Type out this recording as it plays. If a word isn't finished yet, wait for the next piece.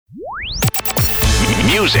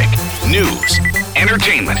Music, news,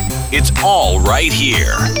 entertainment. It's all right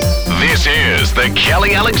here. This is The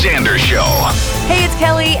Kelly Alexander Show. Hey, it's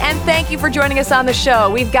Kelly, and thank you for joining us on the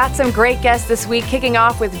show. We've got some great guests this week, kicking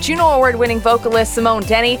off with Juno Award-winning vocalist Simone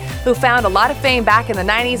Denny, who found a lot of fame back in the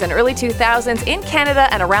 90s and early 2000s in Canada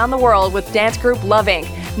and around the world with dance group Love Inc.,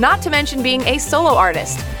 not to mention being a solo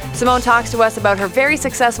artist. Simone talks to us about her very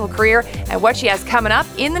successful career and what she has coming up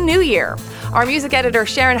in the new year. Our music editor,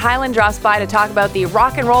 Sharon Hyland, drops by to talk about the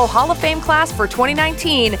Rock and Roll Hall of Fame class for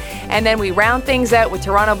 2019. And then we round things out with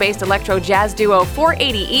Toronto-based electro-jazz duo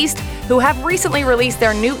 480East, who have recently released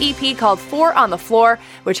their new EP called Four on the Floor,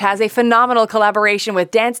 which has a phenomenal collaboration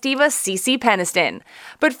with dance diva Cece Peniston.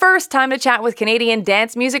 But first, time to chat with Canadian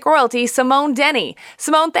dance music royalty Simone Denny.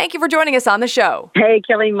 Simone, thank you for joining us on the show. Hey,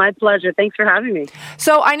 Kelly, my pleasure. Thanks for having me.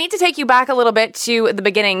 So I need to take you back a little bit to the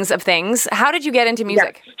beginnings of things. How did you get into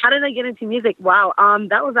music? Yeah. How did I get into music? Wow.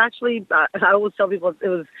 That was actually, I always tell people it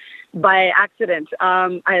was by accident.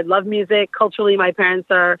 I love music. Culturally, my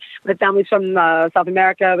family's from South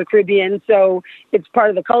America, the Caribbean, so it's part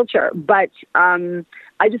of the culture. But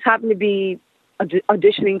I just happened to be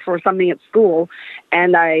auditioning for something at school,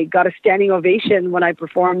 and I got a standing ovation when I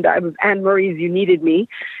performed. I was Anne Murray's "You Needed Me,"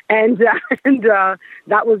 and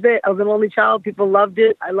that was it. I was an only child. People loved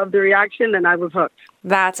it. I loved the reaction, and I was hooked.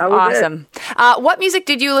 That's awesome. What music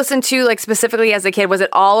did you listen to, like, specifically as a kid? Was it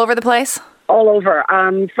all over the place? All over.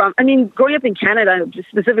 Growing up in Canada,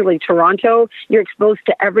 specifically Toronto, you're exposed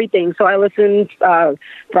to everything. So I listened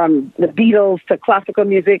from the Beatles to classical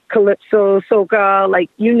music, calypso, soca, like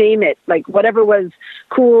you name it, like whatever was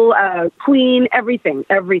cool, Queen, everything.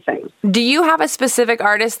 Do you have a specific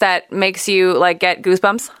artist that makes you like get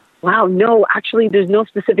goosebumps? Wow, no, actually, there's no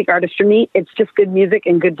specific artist for me. It's just good music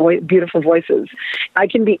and good beautiful voices. I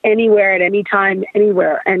can be anywhere at any time,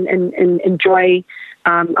 anywhere, and enjoy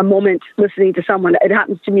a moment listening to someone. It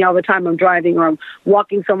happens to me all the time. I'm driving or I'm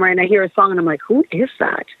walking somewhere and I hear a song and I'm like, who is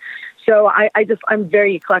that? So I'm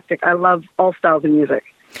very eclectic. I love all styles of music.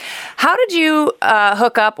 How did you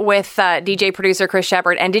hook up with DJ producer Chris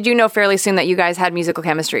Shepard? And did you know fairly soon that you guys had musical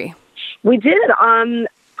chemistry? We did. I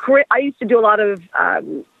used to do a lot of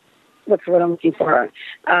what's what I'm looking for,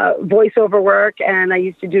 voiceover work, and I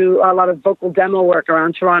used to do a lot of vocal demo work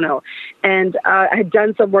around Toronto. And I had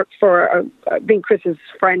done some work for being Chris's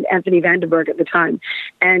friend, Anthony Vandenberg, at the time,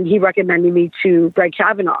 and he recommended me to Greg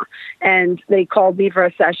Kavanaugh. And they called me for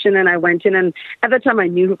a session, and I went in, and at that time I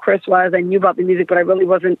knew who Chris was, I knew about the music, but I really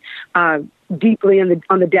wasn't deeply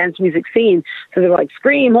on the dance music scene. So they were like,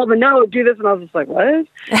 scream, hold the note, do this. And I was just like, what?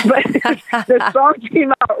 But the song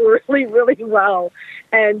came out really, really well.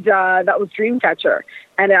 And that was Dreamcatcher.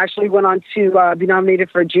 And it actually went on to be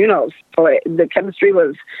nominated for Junos. So the chemistry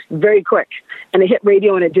was very quick. And it hit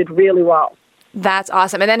radio and it did really well. That's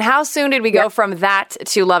awesome. And then how soon did we go from that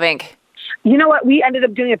to Love Inc.? You know what? We ended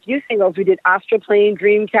up doing a few singles. We did Astroplane,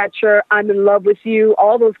 Dreamcatcher, I'm in Love with You,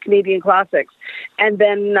 all those Canadian classics. And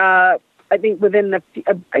then I think within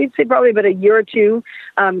I'd say probably about a year or two,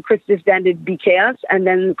 Chris disbanded BKS and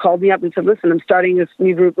then called me up and said, listen, I'm starting this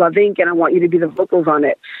new group, Love Inc., and I want you to be the vocals on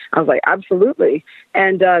it. I was like, absolutely.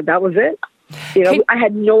 And that was it. You know, I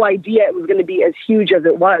had no idea it was going to be as huge as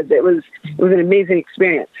it was. It was an amazing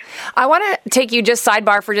experience. I want to take you just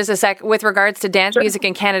sidebar for just a sec with regards to dance music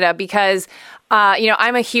in Canada, because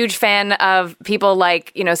I'm a huge fan of people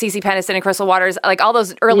like, Cece Peniston and Crystal Waters, like all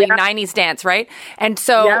those early 90s dance, right? And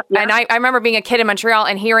so, and I remember being a kid in Montreal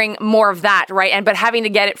and hearing more of that, right? But having to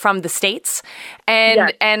get it from the States.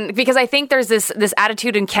 And because I think there's this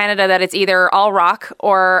attitude in Canada that it's either all rock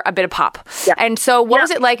or a bit of pop. Yeah. And so what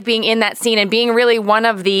was it like being in that scene and being really one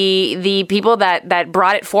of the people that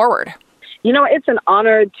brought it forward? It's an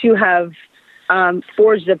honor to have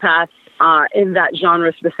forged a path in that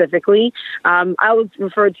genre specifically. I always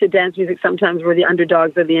refer to dance music sometimes we're the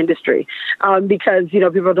underdogs of the industry because,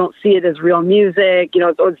 people don't see it as real music,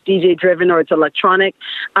 it's DJ driven or it's electronic.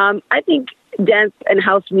 I think dance and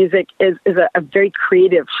house music is a very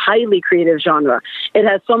creative, highly creative genre. It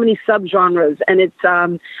has so many subgenres, and it's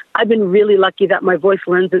I've been really lucky that my voice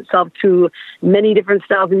lends itself to many different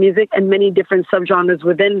styles of music and many different subgenres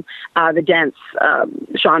within the dance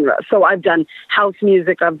genre. So I've done house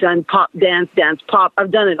music, I've done pop dance, dance pop,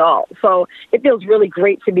 I've done it all. So it feels really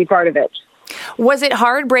great to be part of it. Was it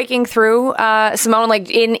hard breaking through, Simone, like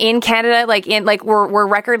in Canada, were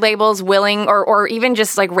record labels willing, or even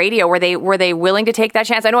just like radio, were they willing to take that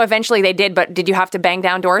chance? I know eventually they did, but did you have to bang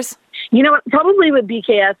down doors? Probably with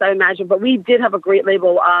BKS, I imagine, but we did have a great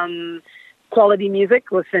label. Quality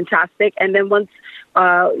Music was fantastic. And then once,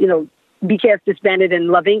 BKS disbanded and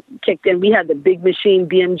Love Inc. kicked in, we had the big machine,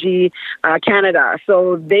 BMG Canada.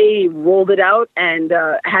 So they rolled it out and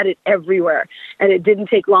had it everywhere. And it didn't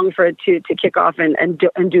take long for it to kick off and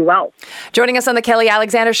do well. Joining us on the Kelly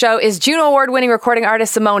Alexander Show is Juno Award-winning recording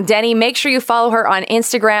artist Simone Denny. Make sure you follow her on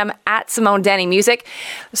Instagram at Simone Denny Music.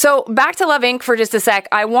 So back to Love Inc. for just a sec.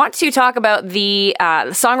 I want to talk about the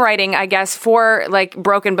songwriting, I guess, for like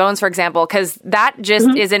Broken Bones, for example, because that just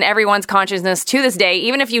is in everyone's consciousness to this day.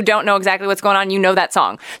 Even if you don't know exactly what's going on, you know that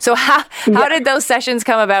song. So how did those sessions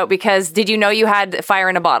come about? Because did you know you had fire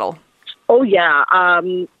in a bottle? Oh, yeah.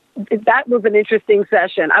 That was an interesting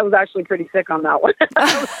session. I was actually pretty sick on that one.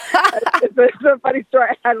 It's a funny story.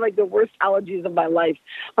 I had like the worst allergies of my life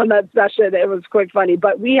on that session. It was quite funny.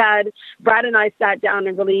 But Brad and I sat down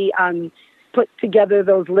and really put together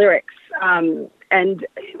those lyrics. And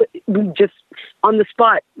we just, on the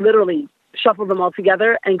spot, literally shuffled them all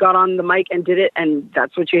together and got on the mic and did it. And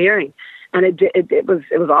that's what you're hearing. And it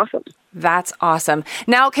was awesome. That's awesome.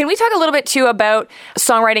 Now, can we talk a little bit too about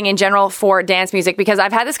songwriting in general for dance music? Because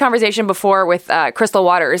I've had this conversation before with Crystal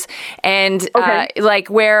Waters, and because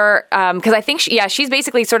I think she's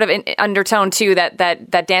basically sort of in undertone too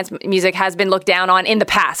that dance music has been looked down on in the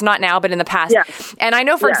past, not now, but in the past. Yeah. And I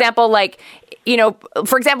know, for example,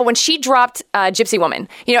 when she dropped Gypsy Woman,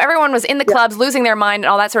 everyone was in the clubs losing their mind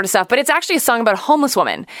and all that sort of stuff. But it's actually a song about a homeless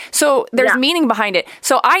woman. So there's meaning behind it.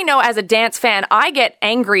 So I know as a dance fan, I get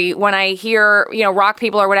angry when I hear, rock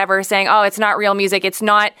people or whatever saying, oh, it's not real music. It's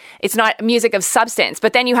not music of substance.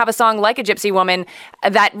 But then you have a song like a Gypsy Woman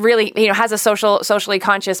that really, has a socially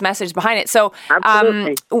conscious message behind it. So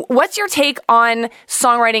what's your take on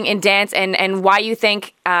songwriting in dance and why you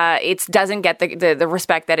think it doesn't get the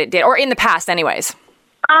respect that it did, or in the past anyways?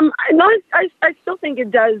 No, I still think it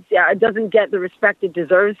does. Yeah, it doesn't get the respect it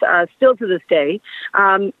deserves, still to this day.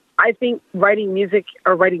 I think writing music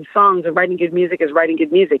or writing songs or writing good music is writing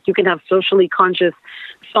good music. You can have socially conscious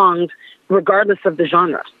songs regardless of the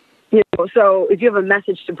genre. So if you have a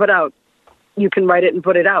message to put out, you can write it and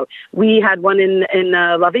put it out. We had one in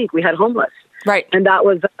Love Inc. We had Homeless. Right. And that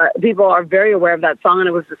was, people are very aware of that song, and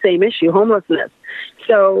it was the same issue, homelessness.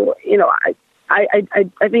 So,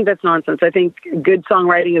 I think that's nonsense. I think good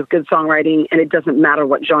songwriting is good songwriting, and it doesn't matter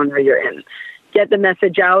what genre you're in. Get the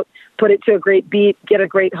message out, put it to a great beat, get a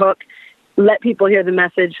great hook, let people hear the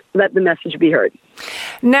message, let the message be heard.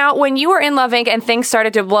 Now, when you were in Love Inc. and things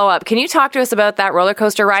started to blow up, can you talk to us about that roller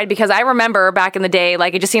coaster ride? Because I remember back in the day,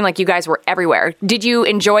 it just seemed like you guys were everywhere. Did you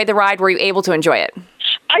enjoy the ride? Were you able to enjoy it?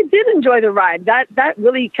 I did enjoy the ride. That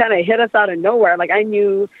really kind of hit us out of nowhere. I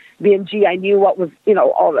knew BMG, I knew what was,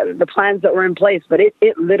 all the plans that were in place, but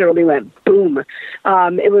it literally went boom.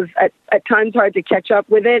 It was at times hard to catch up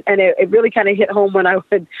with it, and it really kind of hit home when I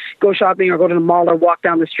would go shopping or go to the mall or walk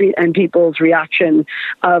down the street, and people's reaction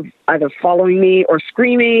of either following me or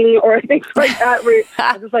screaming or things like that. Where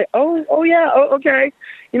I was just like, oh yeah, okay.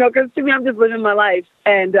 Because to me, I'm just living my life.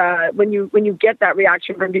 And when you get that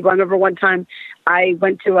reaction from people, I remember one time I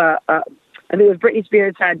went to I think it was Britney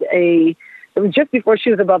Spears it was just before she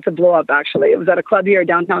was about to blow up, actually. It was at a club here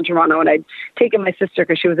downtown Toronto, and I'd taken my sister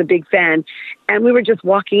because she was a big fan. And we were just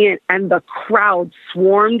walking in, and the crowd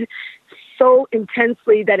swarmed so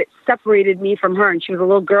intensely that it separated me from her, and she was a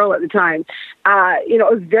little girl at the time. It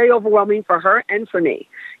was very overwhelming for her and for me.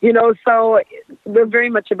 So we're very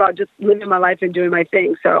much about just living my life and doing my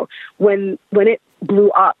thing. So when it blew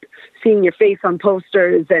up, seeing your face on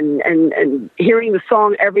posters and hearing the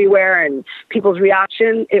song everywhere and people's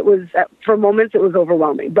reaction, it was, for moments, it was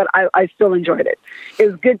overwhelming, but I still enjoyed it. It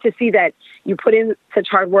was good to see that you put in such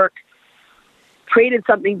hard work, created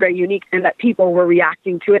something very unique, and that people were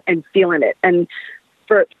reacting to it and feeling it. And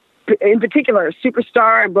in particular,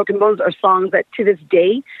 Superstar and Broken Bones are songs that to this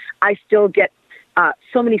day, I still get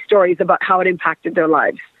so many stories about how it impacted their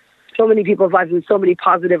lives. So many people's lives in so many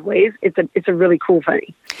positive ways. It's a really cool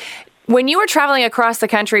thing. When you were traveling across the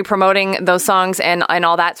country promoting those songs and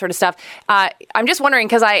all that sort of stuff, I'm just wondering,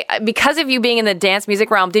 because of you being in the dance music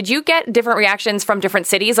realm, did you get different reactions from different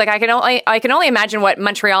cities? I can only imagine what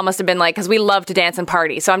Montreal must have been like, because we love to dance and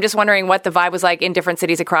party. So I'm just wondering what the vibe was like in different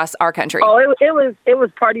cities across our country. Oh, it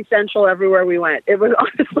was party central everywhere we went. It was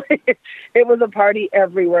honestly, it was a party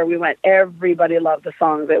everywhere we went. Everybody loved the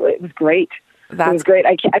songs. It was great. It was great.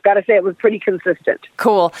 I got to say, it was pretty consistent.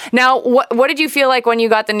 Cool. Now, what did you feel like when you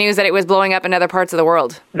got the news that it was blowing up in other parts of the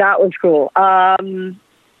world? That was cool.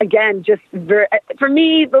 Again, just for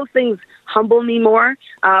me, those things humble me more.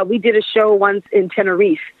 We did a show once in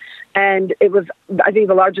Tenerife, and it was, I think,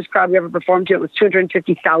 the largest crowd we ever performed to. It was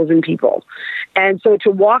 250,000 people. And so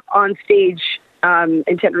to walk on stage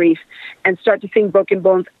in Tenerife and start to sing Broken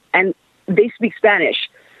Bones, and they speak Spanish,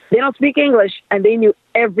 They don't speak English, and they knew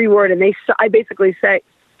every word. And I basically said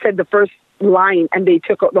the first line, and the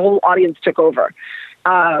whole audience took over.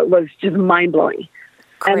 Was just mind blowing.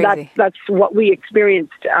 Crazy. And that's what we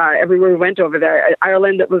experienced everywhere we went over there.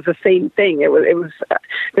 Ireland, it was the same thing. It was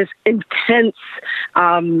this intense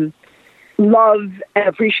love and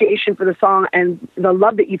appreciation for the song, and the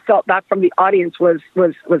love that you felt back from the audience was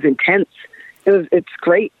intense. It's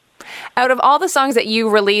great. Out of all the songs that you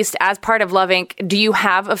released as part of Love Inc., do you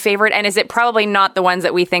have a favorite? And is it probably not the ones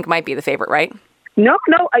that we think might be the favorite, right? No.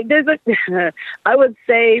 I would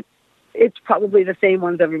say it's probably the same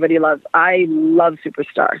ones everybody loves. I love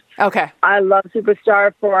Superstar. Okay. I love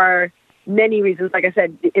Superstar for many reasons. Like I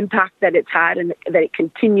said, the impact that it's had and that it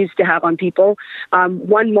continues to have on people.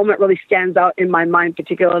 One moment really stands out in my mind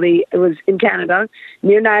particularly. It was in Canada,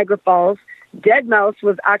 near Niagara Falls. Deadmau5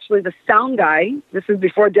 was actually the sound guy. This is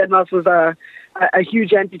before Deadmau5 was a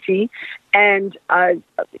huge entity. And I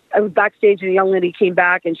was backstage, and a young lady came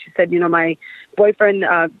back, and she said, my boyfriend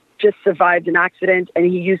just survived an accident, and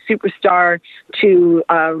he used Superstar to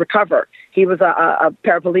recover. He was a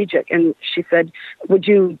paraplegic. And she said, would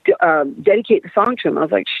you dedicate the song to him? I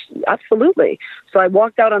was like, absolutely. So I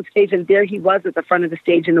walked out on stage, and there he was at the front of the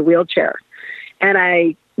stage in the wheelchair.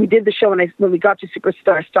 And we did the show, and when we got to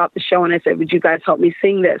Superstar, I stopped the show, and I said, would you guys help me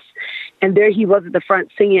sing this? And there he was at the front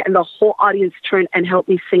singing it, and the whole audience turned and helped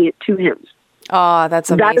me sing it to him. Oh, that's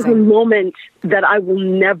amazing. That is a moment that I will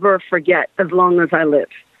never forget as long as I live.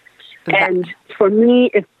 And for me,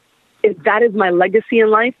 if that is my legacy in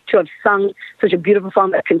life, to have sung such a beautiful song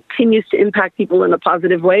that continues to impact people in a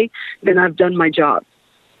positive way, then I've done my job.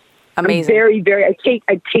 Amazing. I'm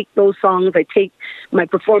I take those songs. I take my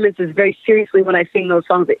performances very seriously when I sing those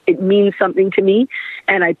songs. It means something to me,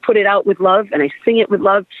 and I put it out with love, and I sing it with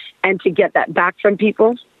love, and to get that back from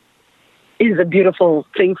people is a beautiful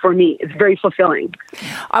thing for me. It's very fulfilling.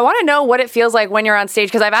 I want to know what it feels like when you're on stage,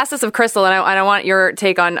 because I've asked this of Crystal, and I want your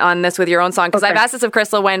take on this with your own song, because I've asked this of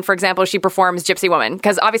Crystal when, for example, she performs Gypsy Woman,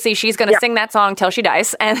 because obviously she's going to sing that song till she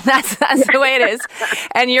dies, and that's the way it is.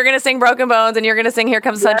 And you're going to sing Broken Bones, and you're going to sing Here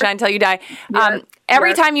Comes the Sunshine till you die.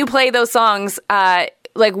 Every time you play those songs,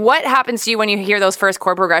 like, what happens to you when you hear those first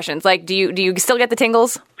chord progressions? Like, do you still get the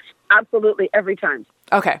tingles? Absolutely, every time.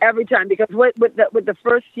 Okay. Every time, because with the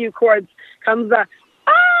first few chords comes the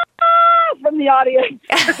from the audience.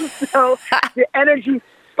 So the energy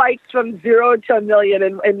spikes from 0 to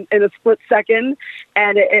 1,000,000 in a split second.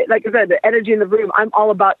 And it, like I said, the energy in the room, I'm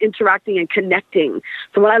all about interacting and connecting.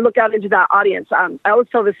 So when I look out into that audience, I always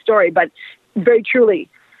tell this story, but very truly,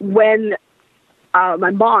 when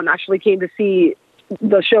my mom actually came to see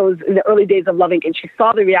the shows in the early days of Love Inc., and she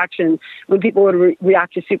saw the reaction when people would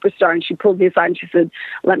react to Superstar, and she pulled me aside and she said,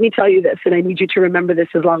 let me tell you this, and I need you to remember this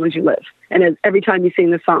as long as you live. And every time you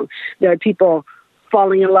sing this song, there are people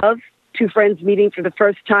falling in love, two friends meeting for the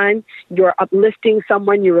first time, you're uplifting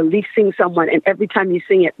someone, you're releasing someone, and every time you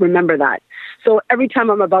sing it, remember that. So every time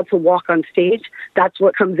I'm about to walk on stage, that's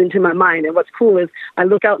what comes into my mind. And what's cool is I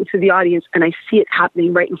look out into the audience and I see it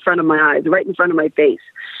happening right in front of my eyes, right in front of my face.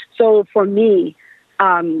 So for me,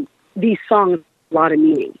 these songs have a lot of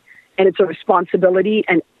meaning, and it's a responsibility.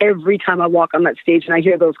 And every time I walk on that stage and I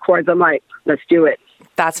hear those chords, I'm like, let's do it.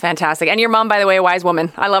 That's fantastic. And your mom, by the way, a wise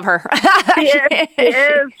woman. I love her. She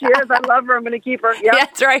is. I love her. I'm going to keep her. Yep. Yeah,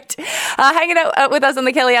 that's right. Hanging out with us on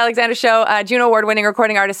the Kelly Alexander Show, Juno Award-winning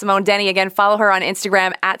recording artist Simone Denny. Again, follow her on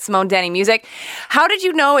Instagram at Simone Denny Music. How did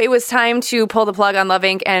you know it was time to pull the plug on Love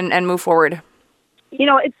Inc. and move forward?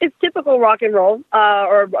 It's typical rock and roll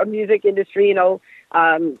or music industry.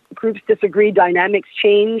 Groups disagree, dynamics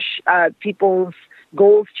change, people's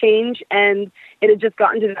goals change, and it had just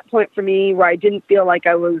gotten to that point for me where I didn't feel like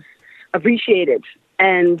I was appreciated,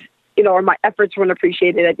 and or my efforts weren't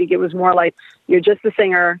appreciated. I think it was more like, you're just a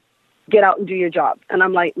singer, get out and do your job. And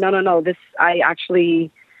I'm like, no, I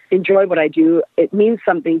actually enjoy what I do. It means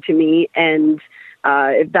something to me, and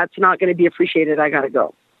if that's not going to be appreciated, I got to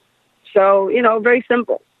go. So, very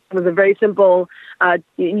simple. It was a very simple,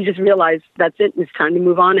 you just realize that's it. It's time to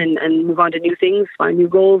move on and move on to new things, find new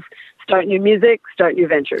goals, start new music, start new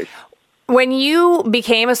ventures. When you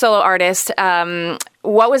became a solo artist,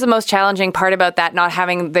 what was the most challenging part about that, not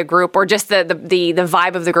having the group or just the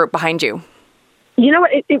vibe of the group behind you?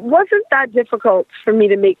 It wasn't that difficult for me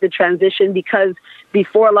to make the transition, because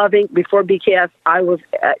before Love Inc., before BKS, I was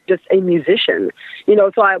just a musician,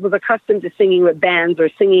 so I was accustomed to singing with bands or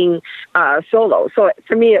singing solo. So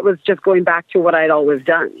for me, it was just going back to what I'd always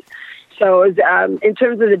done. So it was, in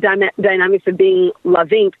terms of the dynamics of being Love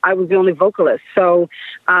Inc., I was the only vocalist. So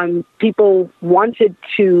people wanted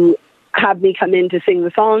to have me come in to sing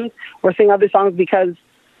the songs or sing other songs because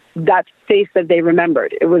that face that they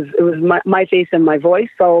remembered. It was my face and my voice.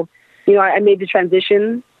 So, I made the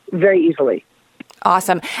transition very easily.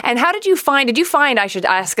 Awesome. And how did you find, I should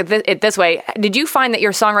ask it this way, did you find that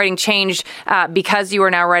your songwriting changed because you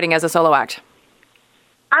were now writing as a solo act?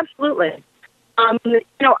 Absolutely.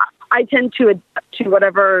 I tend to adapt to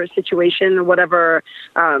whatever situation, whatever,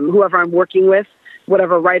 whoever I'm working with,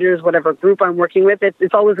 whatever writers, whatever group I'm working with.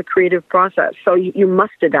 It's always a creative process. So you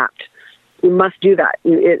must adapt. You must do that.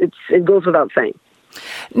 It goes without saying.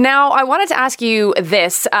 Now, I wanted to ask you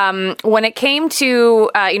this. When it came to,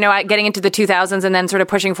 getting into the 2000s and then sort of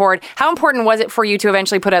pushing forward, how important was it for you to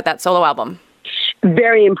eventually put out that solo album?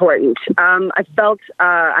 Very important. I felt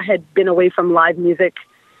I had been away from live music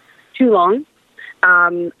too long.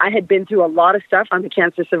 I had been through a lot of stuff. I'm a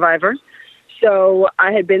cancer survivor. So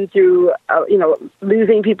I had been through,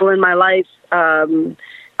 losing people in my life,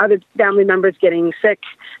 other family members getting sick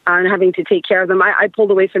and having to take care of them. I pulled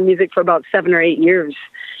away from music for about 7 or 8 years.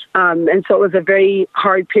 And so it was a very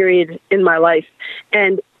hard period in my life.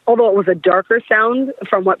 And although it was a darker sound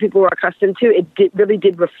from what people were accustomed to, it really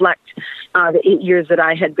did reflect the 8 years that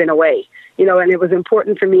I had been away. And it was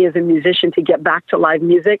important for me as a musician to get back to live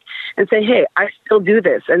music and say, hey, I still do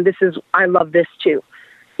this. And I love this too.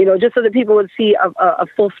 Just so that people would see a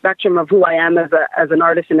full spectrum of who I am as an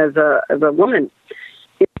artist and as a woman.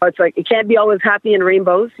 It's like, it can't be always happy and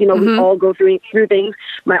rainbows. We all go through things.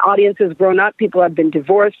 My audience has grown up. People have been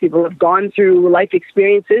divorced. People have gone through life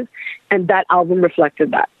experiences. And that album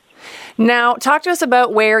reflected that. Now, talk to us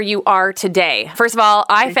about where you are today. First of all,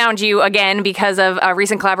 I found you again because of a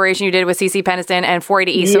recent collaboration you did with Cece Peniston and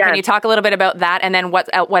 480East. So can you talk a little bit about that and then what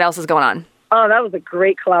else is going on? Oh, that was a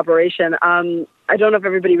great collaboration. I don't know if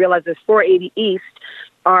everybody realizes 480East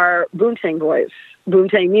are Boomtang boys.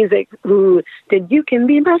 Boomtang Music, who did You Can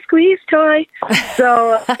Be My Squeeze Toy.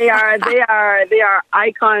 So they are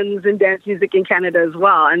icons in dance music in Canada as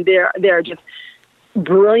well, and they're just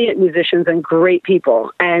brilliant musicians and great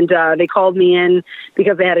people. And they called me in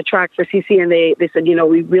because they had a track for Cece, and they said,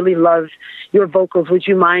 we really love your vocals. Would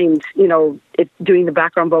you mind, doing the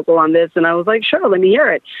background vocal on this? And I was like, sure, let me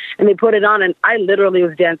hear it. And they put it on, and I literally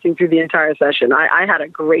was dancing through the entire session. I had a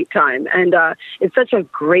great time, and it's such a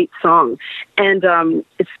great song. And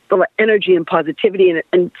it's full of energy and positivity,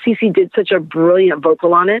 and Cece did such a brilliant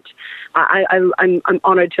vocal on it. I'm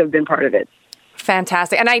honored to have been part of it.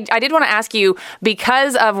 Fantastic. And I did want to ask you,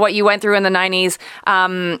 because of what you went through in the 90s,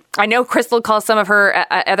 I know Crystal calls some of her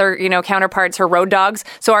other, counterparts her road dogs.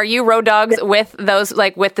 So are you road dogs with those,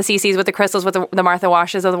 like with the CCs, with the Crystals, with the Martha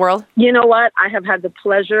Washes of the world? You know what? I have had the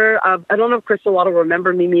pleasure of, I don't know if Crystal will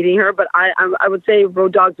remember me meeting her, but I would say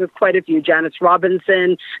road dogs with quite a few. Janice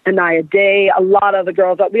Robinson, Anaya Day, a lot of the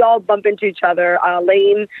girls. We all bump into each other.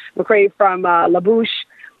 Lane McRae from La Bouche.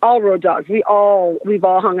 All road dogs. We've all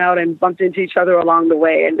hung out and bumped into each other along the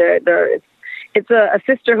way, and it's a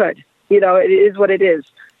sisterhood. It is what it is.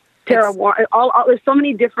 Tara, there's so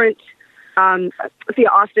many different.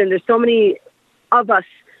 Austin. There's so many of us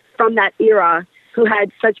from that era who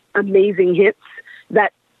had such amazing hits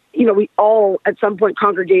that we all at some point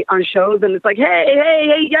congregate on shows, and it's like,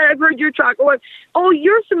 hey, yeah, I've heard your track, or oh,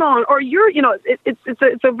 you're Simone, or you're,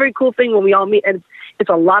 it's a very cool thing when we all meet, and it's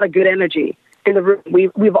a lot of good energy in the room.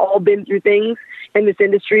 We've all been through things in this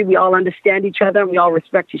industry. We all understand each other, and we all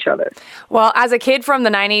respect each other. Well, as a kid from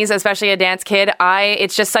the 90s, especially a dance kid,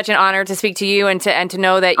 it's just such an honor to speak to you and to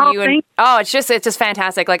know that it's just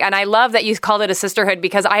fantastic. And I love that you called it a sisterhood,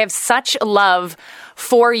 because I have such love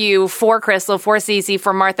for you, for Crystal, for Cece,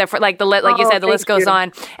 for Martha, for you said, the list goes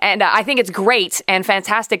on. And I think it's great and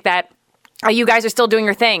fantastic that you guys are still doing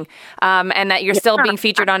your thing, and that you're still being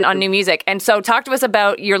featured on new music. And so talk to us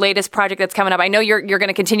about your latest project that's coming up. I know you're going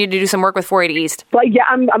to continue to do some work with 480East. Well, yeah,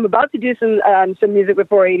 I'm about to do some music with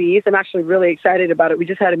 480East. I'm actually really excited about it. We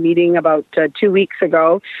just had a meeting about 2 weeks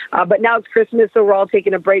ago, but now it's Christmas, so we're all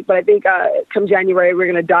taking a break. But I think come January,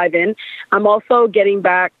 we're going to dive in. I'm also getting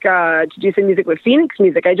back to do some music with Phoenix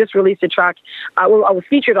Music. I just released a track. I was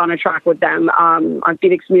featured on a track with them on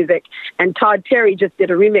Phoenix Music, and Todd Terry just did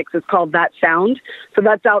a remix. It's called That Sound. So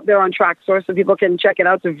that's out there on Tracksource, so people can check it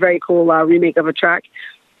out. It's a very cool remake of a track.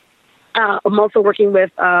 I'm also working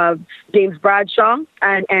with James Bradshaw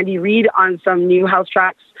and Andy Reid on some new house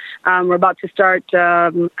tracks. We're about to start,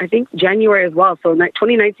 I think, January as well. So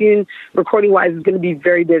 2019, recording-wise, is going to be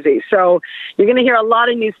very busy. So you're going to hear a lot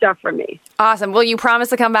of new stuff from me. Awesome. Will you promise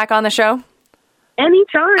to come back on the show?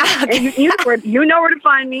 Anytime. Okay. You know where to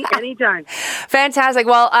find me anytime. Fantastic.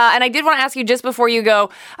 Well, and I did want to ask you just before you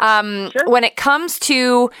go, sure. When it comes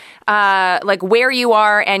to where you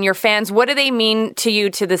are and your fans, what do they mean to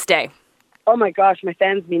you to this day? Oh my gosh, my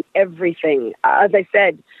fans mean everything. As I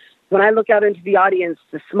said, when I look out into the audience,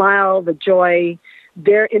 the smile, the joy,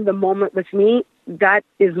 they're in the moment with me. That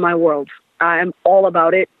is my world. I'm all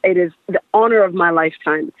about it. It is the honor of my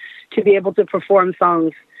lifetime to be able to perform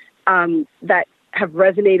songs that have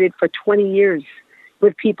resonated for 20 years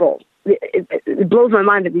with people. It blows my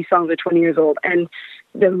mind that these songs are 20 years old. And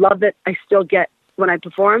the love that I still get when I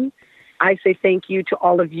perform, I say thank you to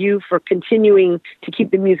all of you for continuing to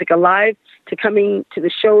keep the music alive, to coming to the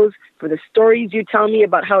shows, for the stories you tell me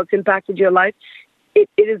about how it's impacted your life. It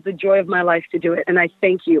is the joy of my life to do it. And I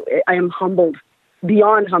thank you. I am humbled,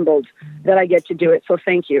 beyond humbled, that I get to do it. So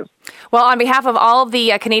thank you. Well, on behalf of all of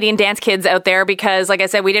the Canadian dance kids out there, because like I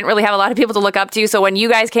said, we didn't really have a lot of people to look up to. So when you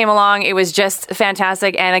guys came along, it was just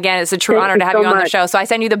fantastic. And again, it's a true honor to have you on the show. So I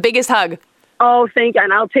send you the biggest hug. Oh, thank you.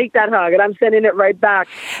 And I'll take that hug, and I'm sending it right back.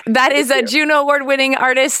 That is a Juno Award-winning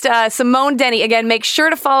artist, Simone Denny. Again, make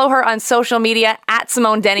sure to follow her on social media at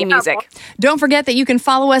Simone Denny Music. Don't forget that you can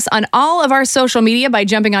follow us on all of our social media by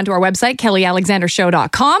jumping onto our website,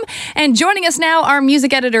 kellyalexandershow.com. And joining us now, our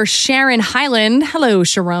music editor, Sharon Hyland. Hello,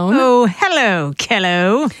 Sharon. Oh, hello,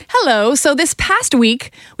 Kello. Hello. So this past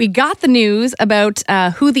week, we got the news about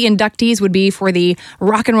who the inductees would be for the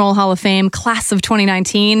Rock and Roll Hall of Fame class of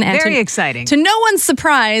 2019. And Very exciting. To no one's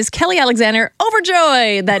surprise, Kelly Alexander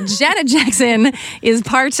overjoyed that Janet Jackson is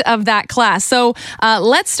part of that class. So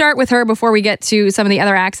let's start with her before we get to some of the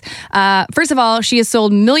other acts. First of all, she has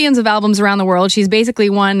sold millions of albums around the world. She's basically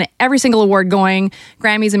won every single award going,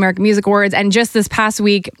 Grammys, American Music Awards. And just this past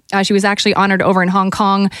week, she was actually honored over in Hong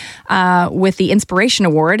Kong with the Inspiration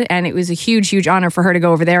Award. And it was a huge, huge honor for her to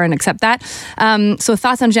go over there and accept that. So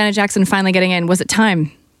thoughts on Janet Jackson finally getting in? Was it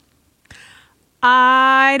time?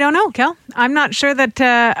 I don't know, Kel. I'm not sure that,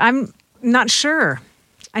 I'm not sure.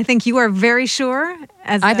 I think you are very sure.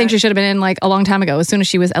 I think she should have been in like a long time ago, as soon as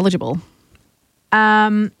she was eligible.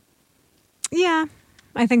 Yeah.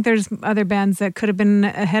 I think there's other bands that could have been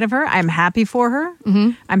ahead of her. I'm happy for her.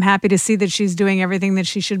 Mm-hmm. I'm happy to see that she's doing everything that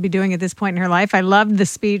she should be doing at this point in her life. I loved the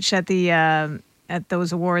speech at the at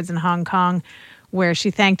those awards in Hong Kong, where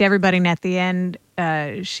she thanked everybody, and at the end,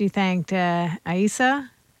 she thanked Aisa.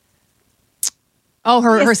 Oh,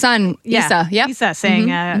 her son, Issa. Yeah. Issa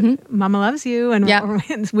saying, Mama loves you,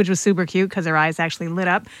 and which was super cute because her eyes actually lit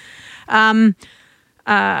up. I'm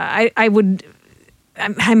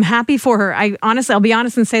happy for her. I'll be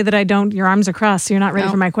honest and say that I don't, your arms are crossed, so you're not ready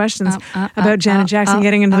for my questions about Janet Jackson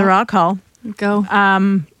getting into the Rock Hall. Go.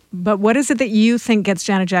 But what is it that you think gets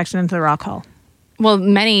Janet Jackson into the Rock Hall? Well,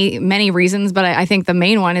 many, many reasons, but I think the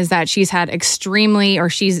main one is that she's had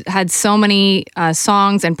so many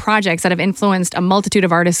songs and projects that have influenced a multitude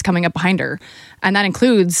of artists coming up behind her. And that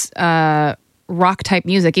includes rock type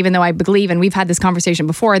music, even though I believe, and we've had this conversation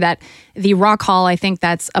before, that the Rock Hall, I think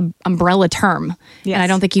that's an umbrella term. Yes. And I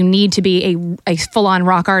don't think you need to be a full-on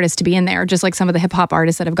rock artist to be in there, just like some of the hip-hop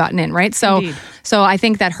artists that have gotten in, right? So I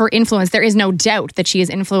think that her influence, there is no doubt that she has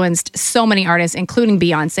influenced so many artists, including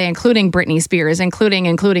Beyonce, including Britney Spears, including,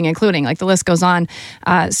 like the list goes on.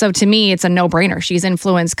 So to me, it's a no-brainer. She's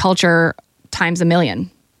influenced culture times a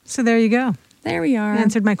million. So there you go. There we are.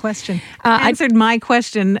 Answered my question. Answered my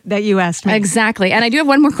question that you asked me. Exactly. And I do have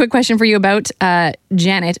one more quick question for you about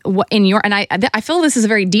Janet. I feel this is a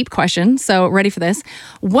very deep question, so ready for this.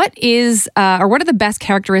 What are the best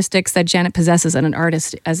characteristics that Janet possesses as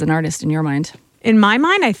an artist in your mind? In my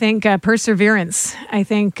mind, I think perseverance. I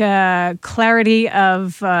think clarity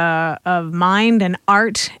of mind and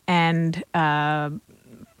art and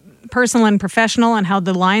personal and professional, and how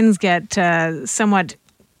the lines get somewhat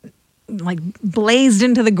like blazed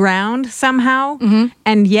into the ground somehow. Mm-hmm.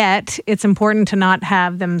 And yet it's important to not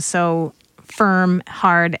have them so firm,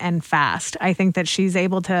 hard, and fast. I think that she's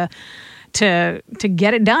able to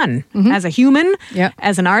get it done as a human,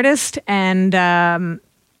 as an artist, and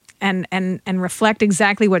reflect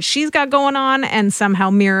exactly what she's got going on, and somehow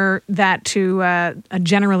mirror that to a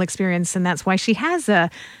general experience. And that's why she has the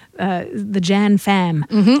Jan fam.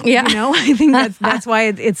 Mm-hmm. Yeah, you know, I think that's why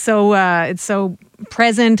it's so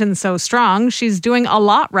present and so strong. She's doing a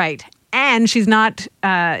lot right, and she's not.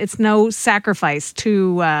 It's no sacrifice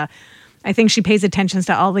to. I think she pays attention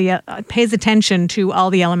to all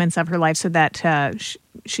the elements of her life, so that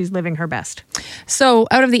she's living her best. So,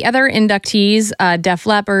 out of the other inductees, Def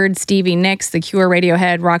Leppard, Stevie Nicks, The Cure,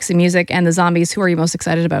 Radiohead, Roxy Music, and the Zombies, who are you most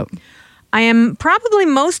excited about? I am probably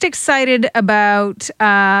most excited about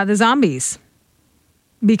the Zombies,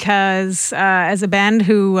 because as a band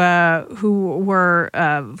who were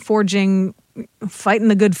fighting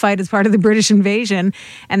the good fight as part of the British invasion,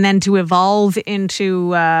 and then to evolve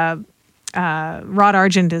into Rod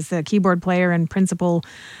Argent is the keyboard player and principal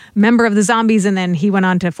member of the Zombies, and then he went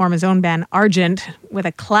on to form his own band, Argent, with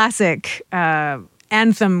a classic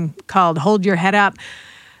anthem called Hold Your Head Up.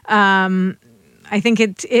 I think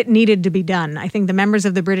it needed to be done. I think the members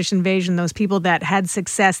of the British Invasion, those people that had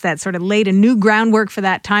success, that sort of laid a new groundwork for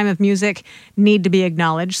that time of music, need to be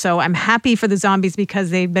acknowledged. So I'm happy for the Zombies because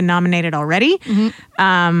they've been nominated already.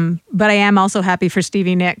 Mm-hmm. But I am also happy for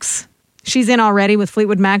Stevie Nicks. She's in already with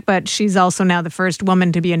Fleetwood Mac, but she's also now the first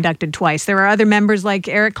woman to be inducted twice. There are other members like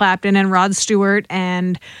Eric Clapton and Rod Stewart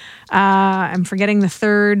and I'm forgetting the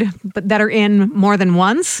third, but that are in more than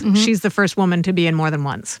once. Mm-hmm. She's the first woman to be in more than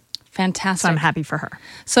once. Fantastic. So I'm happy for her.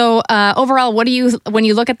 So overall, when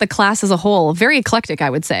you look at the class as a whole, very eclectic, I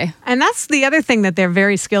would say. And that's the other thing that they're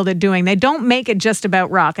very skilled at doing. They don't make it just about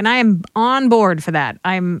rock. And I am on board for that.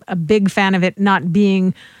 I'm a big fan of it not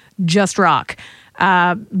being just rock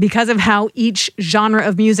because of how each genre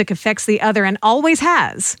of music affects the other and always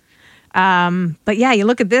has. But yeah, you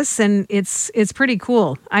look at this and it's pretty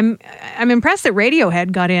cool. I'm impressed that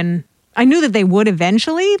Radiohead got in. I knew that they would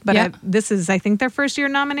eventually, but this is, I think, their first year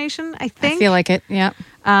nomination, I think. I feel like it,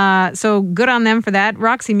 yeah. So good on them for that.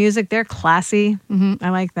 Roxy Music, they're classy. Mm-hmm. I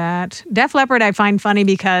like that. Def Leppard I find funny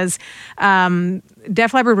because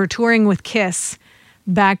Def Leppard were touring with Kiss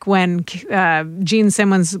back when Gene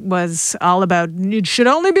Simmons was all about, it should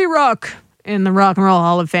only be rock in the Rock and Roll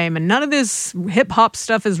Hall of Fame, and none of this hip-hop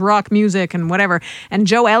stuff is rock music and whatever. And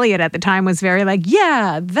Joe Elliott at the time was very like,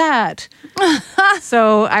 yeah, that.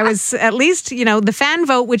 So I was at least, the fan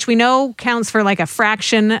vote, which we know counts for like a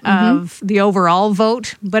fraction of the overall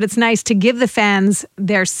vote, but it's nice to give the fans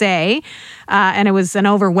their say. And it was an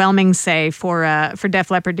overwhelming say for Def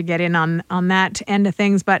Leppard to get in on that end of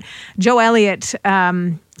things. But Joe Elliott,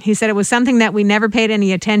 he said it was something that we never paid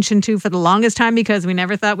any attention to for the longest time because we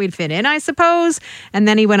never thought we'd fit in, I suppose. And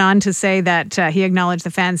then he went on to say that he acknowledged the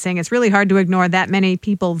fans, saying it's really hard to ignore that many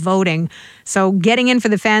people voting. So getting in for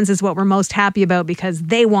the fans is what we're most happy about because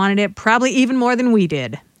they wanted it probably even more than we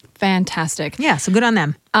did. Fantastic. Yeah, so good on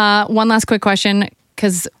them. One last quick question,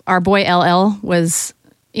 because our boy LL was,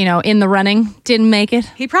 in the running, didn't make it.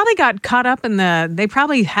 He probably got caught up in they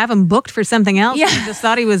probably have him booked for something else. Yeah. He just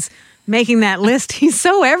thought he was making that list. He's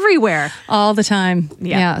so everywhere. All the time.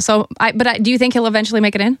 Yeah. So, do you think he'll eventually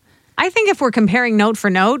make it in? I think if we're comparing note for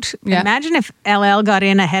note, imagine if LL got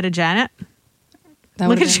in ahead of Janet.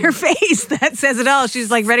 Look at your face. That says it all. She's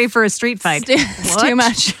like ready for a street fight. It's too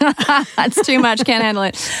much. It's too much. Can't handle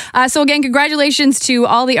it. So again, congratulations to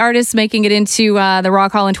all the artists making it into the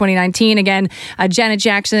Rock Hall in 2019. Again, Janet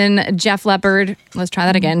Jackson, Jeff Leppard. Let's try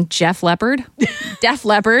that again. Jeff Leppard, Def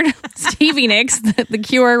Leppard, Stevie Nicks, The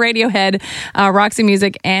Cure, Radiohead, Roxy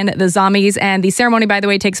Music, and the Zombies. And the ceremony, by the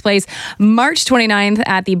way, takes place March 29th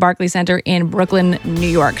at the Barclays Center in Brooklyn, New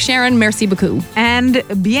York. Sharon, merci beaucoup. And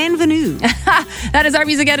bienvenue. That is our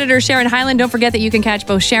music editor, Sharon Hyland. Don't forget that you can catch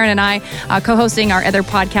both Sharon and I co-hosting our other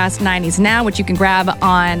podcast, 90s Now, which you can grab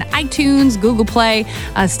on iTunes, Google Play,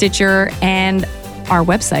 Stitcher, and our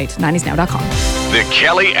website, 90snow.com. The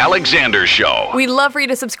Kelly Alexander Show. We'd love for you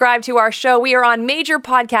to subscribe to our show. We are on major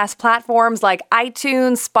podcast platforms like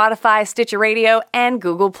iTunes, Spotify, Stitcher Radio, and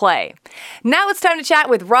Google Play. Now it's time to chat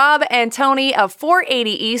with Rob and Tony of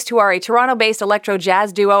 480East, who are a Toronto-based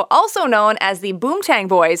electro-jazz duo, also known as the Boomtang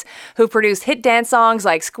Boys, who produced hit dance songs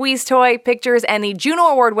like Squeeze Toy, Pictures, and the Juno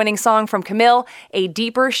Award-winning song from Camille, A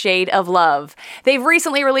Deeper Shade of Love. They've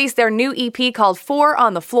recently released their new EP called 4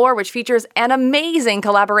 on the Floor, which features an amazing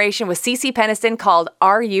collaboration with Cece Peniston called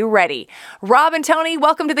Are You Ready? Rob and Tony,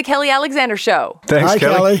 welcome to the Kelly Alexander Show. Thanks, Hi,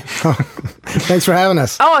 Kelly. Thanks for having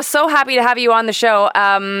us. Oh, so happy to have you on the show.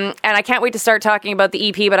 And I can't wait to start talking about the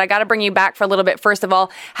EP, but I got to bring you back for a little bit. First of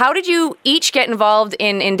all, how did you each get involved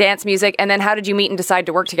in dance music, and then how did you meet and decide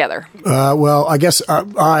to work together? Well, I guess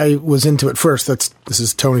I was into it first. This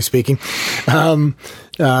is Tony speaking.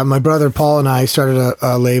 My brother Paul and I started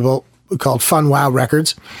a label called Fun Wow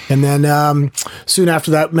Records, and then soon after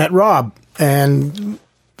that met Rob, and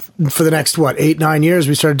for the next 8-9 years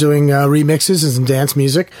we started doing remixes and dance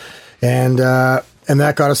music, and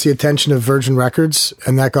that got us the attention of Virgin Records,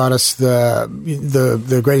 and that got us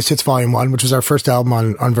the Greatest Hits Volume 1, which was our first album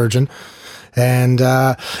on Virgin, and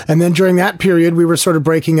then during that period we were sort of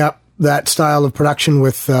breaking up that style of production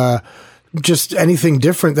with just anything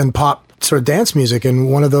different than pop sort of dance music,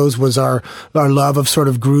 and one of those was our love of sort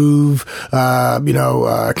of groove,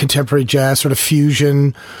 contemporary jazz, sort of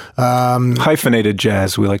fusion, hyphenated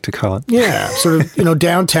jazz, we like to call it. Yeah, sort of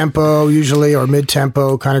down tempo usually, or mid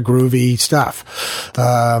tempo, kind of groovy stuff.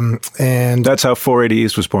 And that's how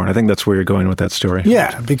 480East was born. I think that's where you're going with that story.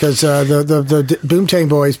 Yeah, because the Boomtang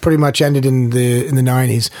Boys pretty much ended in the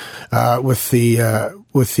 90s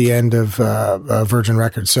with the end of Virgin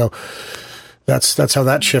Records. So that's how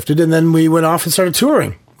that shifted, and then we went off and started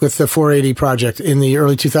touring with the 480 project in the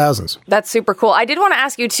early 2000s. That's super cool. I did want to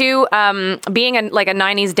ask you too, being a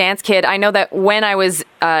 90s dance kid, I know that when I was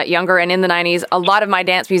younger and in the 90s, a lot of my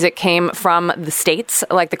dance music came from the States,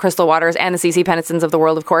 like the Crystal Waters and the Cece Penistons of the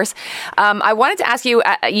world, of course. I wanted to ask you,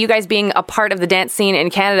 you guys being a part of the dance scene in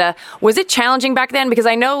Canada, was it challenging back then? Because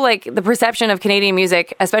I know like the perception of Canadian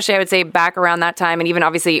music, especially I would say back around that time and even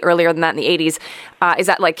obviously earlier than that in the 80s, is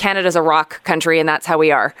that like Canada's a rock country and that's how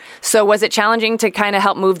we are. So was it challenging to kind of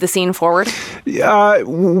help move the scene forward?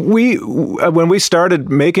 When we started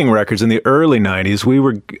making records in the early 90s,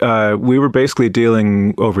 we were basically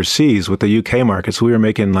dealing overseas with the UK market. So we were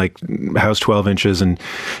making like house 12 inches and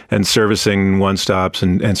servicing one stops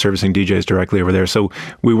and servicing DJs directly over there. So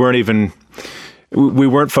we weren't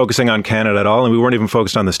focusing on Canada at all, and we weren't even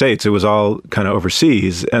focused on the States. It was all kind of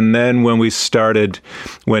overseas. And then when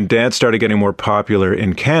dance started getting more popular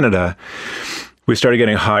in Canada, we started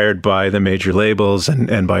getting hired by the major labels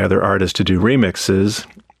and by other artists to do remixes.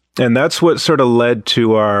 And that's what sort of led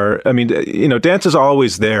to dance is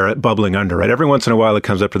always there bubbling under, right? Every once in a while it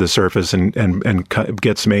comes up to the surface and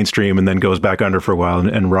gets mainstream and then goes back under for a while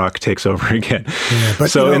and rock takes over again. Yeah,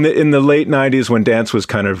 so in the late 90s, when dance was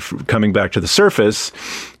kind of coming back to the surface,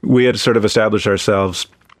 we had sort of established ourselves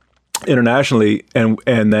internationally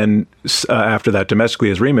and then after that domestically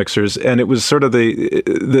as remixers. And it was sort of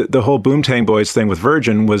the whole Boomtang Boys thing with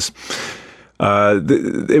Virgin was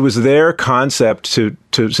it was their concept to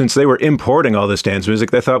since they were importing all this dance music,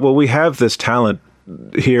 they thought, well, we have this talent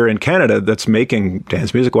here in Canada that's making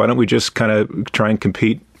dance music. Why don't we just kind of try and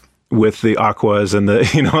compete with the Aquas and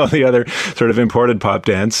all the other sort of imported pop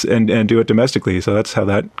dance and do it domestically. So that's how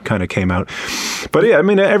that kind of came out. But yeah, I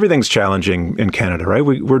mean, everything's challenging in Canada, right?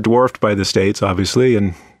 We're dwarfed by the States,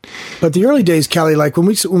 obviously. But the early days, Kelly, like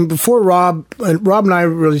before Rob and I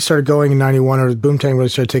really started going in 91, or Boomtang really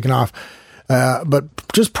started taking off. But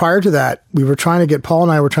just prior to that, Paul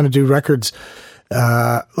and I were trying to do records,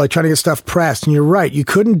 like trying to get stuff pressed. And you're right, you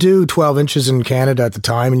couldn't do 12 inches in Canada at the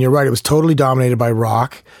time. And you're right, it was totally dominated by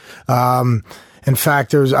rock. In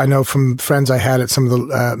fact, I know from friends I had at some of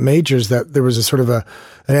the majors that there was a sort of an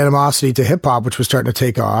animosity to hip hop, which was starting to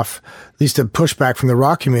take off, at least a pushback from the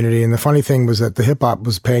rock community. And the funny thing was that the hip hop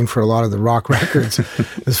was paying for a lot of the rock records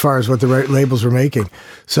as far as what the labels were making.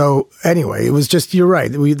 So anyway, it was just, you're right.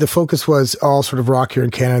 The focus was all sort of rock here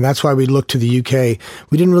in Canada. And that's why we looked to the UK.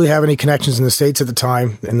 We didn't really have any connections in the States at the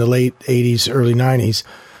time in the late 80s, early 90s.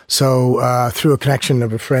 So through a connection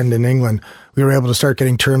of a friend in England, we were able to start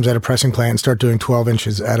getting terms out of pressing plant and start doing 12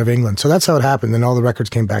 inches out of England. So that's how it happened. Then all the records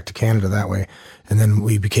came back to Canada that way. And then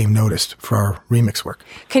we became noticed for our remix work.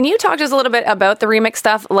 Can you talk to us a little bit about the remix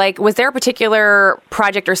stuff? Like, was there a particular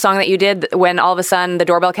project or song that you did when all of a sudden the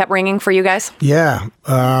doorbell kept ringing for you guys? Yeah.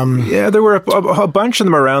 There were a bunch of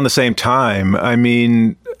them around the same time. I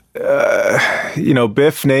mean,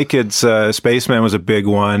 Biff Naked's Spaceman was a big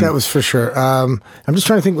one. That was for sure. I'm just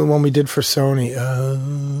trying to think of the one we did for Sony.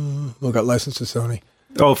 We got licensed to Sony.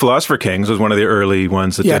 Oh, Philosopher Kings was one of the early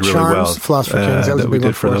ones that did really Charms, well. Philosopher Kings, that was a big we did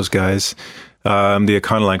one for those guys. The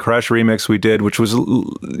Econoline Crush remix we did, which was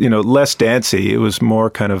less dancey. It was more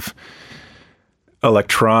kind of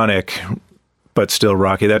electronic, but still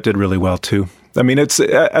rocky. That did really well too. I mean, it's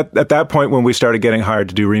at that point when we started getting hired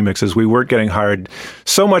to do remixes, we weren't getting hired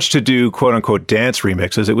so much to do quote unquote dance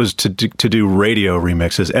remixes. It was to do radio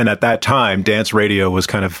remixes. And at that time, dance radio was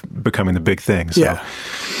kind of becoming the big thing. So. Yeah.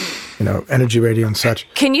 Energy radio and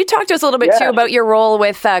such. Can you talk to us a little bit too about your role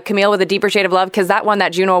with Camille with A Deeper Shade of Love? Because that won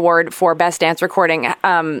that Juno Award for Best Dance Recording.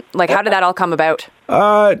 How did that all come about?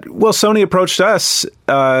 Well, Sony approached us,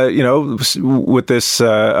 with this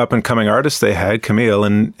up and coming artist they had, Camille,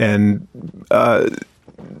 and I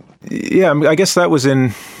guess that was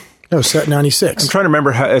in. No, set 96. I'm trying to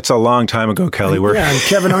remember it's a long time ago, Kelly. And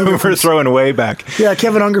Kevin Unger we're throwing way back. Yeah,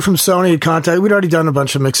 Kevin Unger from Sony had contacted. We'd already done a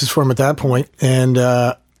bunch of mixes for him at that point, and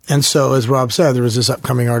so, as Rob said, there was this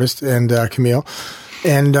upcoming artist and Camille.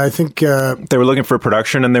 And I think they were looking for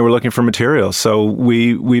production and they were looking for material. So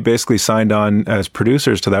we basically signed on as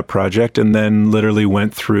producers to that project, and then literally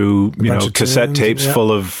went through cassette tapes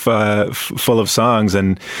full of songs,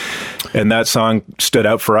 and that song stood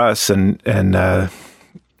out for us, and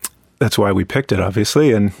that's why we picked it,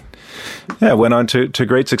 obviously, and yeah, went on to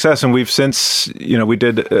great success. And we've since, we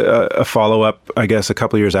did a follow-up, I guess, a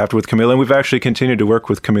couple of years after with Camille, and we've actually continued to work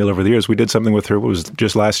with Camille over the years. We did something with her, it was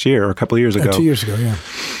just last year or a couple of years ago. 2 years ago, yeah.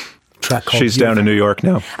 She's down in New York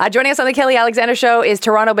now. Joining us on the Kelly Alexander Show is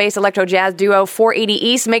Toronto-based electro-jazz duo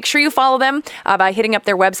 480East. Make sure you follow them by hitting up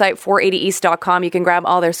their website, 480east.com. You can grab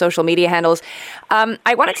all their social media handles.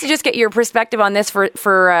 I wanted to just get your perspective on this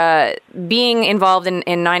for being involved in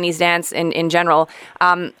 90s dance in general.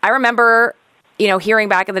 I remember hearing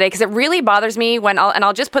back in the day, because it really bothers me when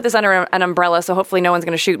I'll just put this under an umbrella, so hopefully no one's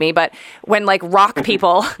going to shoot me, but when like rock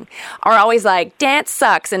people are always like, dance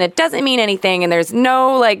sucks and it doesn't mean anything and there's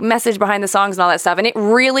no like message behind the songs and all that stuff, and it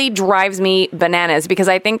really drives me bananas, because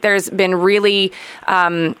I think there's been really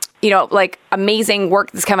like amazing work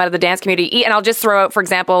that's come out of the dance community. And I'll just throw out, for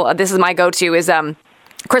example, this is my go-to, is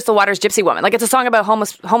Crystal Waters' Gypsy Woman. Like, it's a song about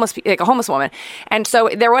like a homeless woman. And so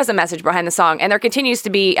there was a message behind the song, and there continues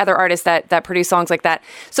to be other artists that produce songs like that.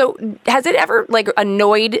 So has it ever like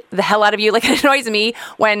annoyed the hell out of you? Like, it annoys me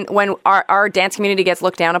when our dance community gets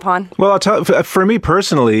looked down upon. Well, I'll tell, for me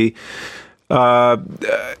personally,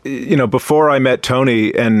 before I met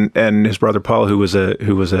Tony and his brother Paul, who was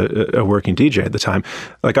a working DJ at the time,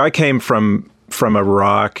 like I came from a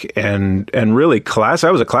rock and really class.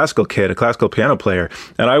 I was a classical kid, a classical piano player,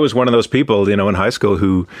 and I was one of those people, in high school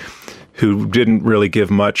who didn't really give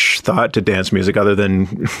much thought to dance music, other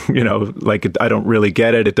than, I don't really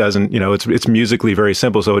get it. It doesn't, it's musically very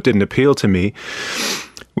simple, so it didn't appeal to me.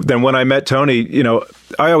 Then when I met Tony,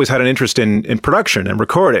 I always had an interest in production and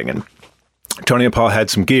recording, and Tony and Paul had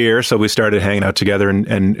some gear, so we started hanging out together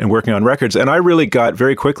and working on records. And I really got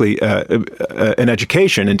very quickly an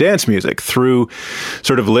education in dance music through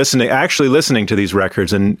sort of actually listening to these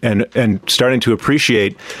records and starting to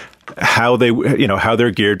appreciate how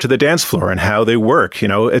they're geared to the dance floor and how they work.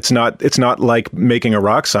 It's not like making a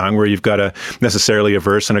rock song where you've got necessarily a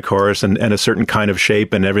verse and a chorus and a certain kind of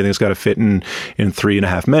shape and everything's got to fit in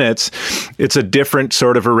 3.5 minutes. It's a different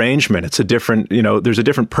sort of arrangement. It's a different, there's a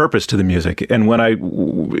different purpose to the music. And when I,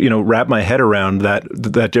 wrap my head around that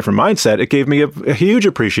different mindset, it gave me a huge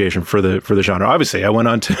appreciation for the genre. Obviously, I went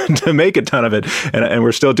on to make a ton of it, and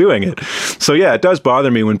we're still doing it. So yeah, it does bother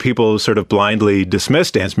me when people sort of blindly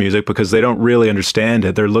dismiss dance music because they don't really understand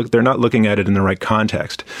it. They're not looking at it in the right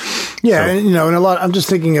context. Yeah, so. And a lot. I'm just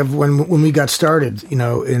thinking of when we got started.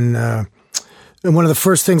 And one of the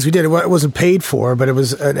first things we did, it wasn't paid for, but it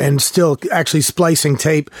was, and still actually splicing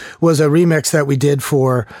tape, was a remix that we did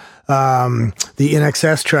for the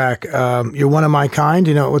INXS track. You're One of My Kind.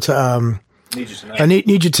 What's Need You Tonight.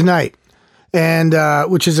 Need You Tonight. And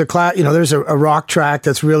which is there's a rock track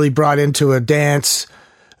that's really brought into a dance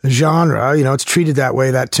genre. It's treated that way,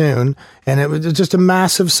 that tune, and it was just a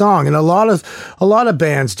massive song. And a lot of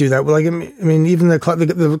bands do that. Like, I mean, even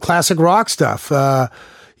the classic rock stuff. When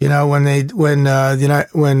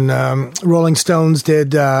Rolling Stones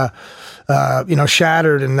did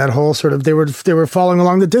Shattered, and that whole sort of, they were following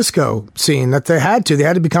along the disco scene that they had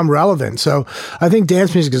to become relevant. So I think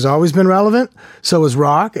dance music has always been relevant. So is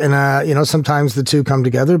rock, and sometimes the two come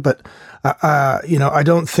together, but I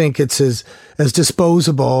don't think it's as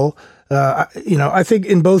disposable. I think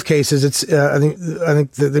in both cases, it's. I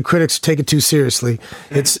think the critics take it too seriously.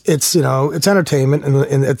 It's entertainment,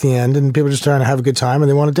 and at the end, and people are just trying to have a good time and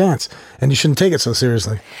they want to dance, and you shouldn't take it so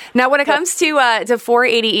seriously. Now, when it comes to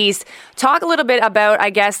 480East, talk a little bit about, I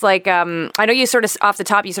guess, like I know you sort of off the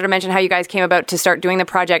top, you sort of mentioned how you guys came about to start doing the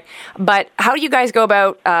project, but how do you guys go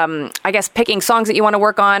about, I guess, picking songs that you want to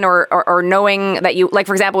work on, or knowing that you, like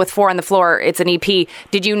for example, with 4 on the Floor, it's an EP.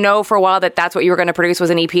 Did you know for a while that that's what you were going to produce, was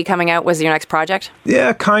an EP coming out? Was your next project?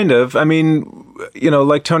 Yeah, kind of. I mean,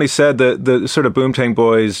 like Tony said, the sort of Boomtang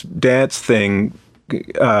Boys dance thing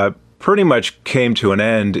pretty much came to an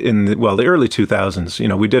end in the early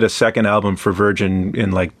 2000s. We did a second album for Virgin in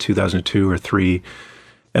like 2002 or 3,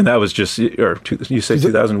 and that was just, or you say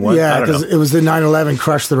 2001? Yeah, because it was the 9/11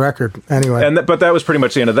 crushed the record anyway. But that was pretty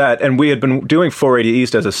much the end of that. And we had been doing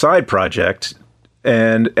 480East as a side project.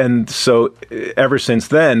 And so ever since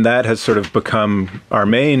then, that has sort of become our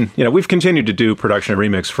main, we've continued to do production and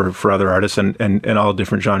remix for other artists and all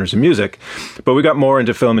different genres of music, but we got more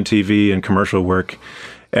into film and TV and commercial work.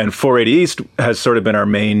 And 480East has sort of been our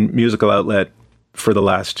main musical outlet for the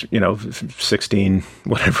last 16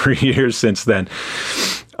 whatever years since then.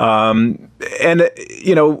 And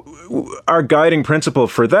our guiding principle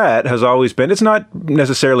for that has always been, it's not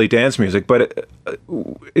necessarily dance music, but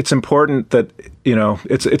it's important that,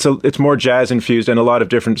 it's more jazz infused and a lot of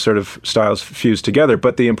different sort of styles fused together.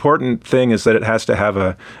 But the important thing is that it has to have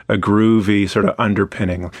a groovy sort of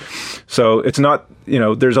underpinning. So it's not,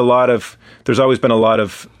 there's always been a lot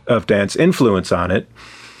of dance influence on it.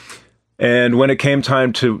 And when it came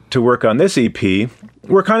time to work on this EP,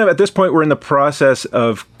 we're kind of, at this point, we're in the process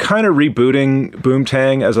of kind of rebooting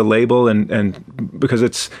Boomtang as a label. And because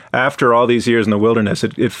it's after all these years in the wilderness,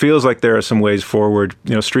 it feels like there are some ways forward.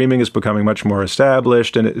 Streaming is becoming much more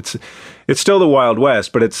established, and it's still the Wild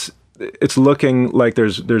West, but it's looking like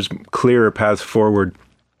there's clearer paths forward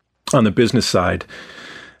on the business side.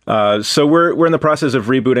 So we're in the process of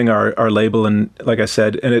rebooting our label, and like I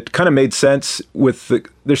said, and it kind of made sense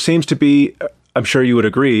there seems to be, I'm sure you would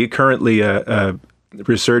agree, currently a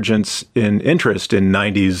resurgence in interest in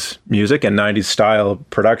 90s music and 90s style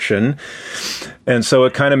production. And so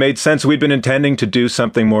it kind of made sense. We'd been intending to do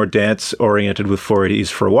something more dance oriented with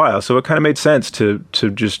 480East for a while. So it kind of made sense to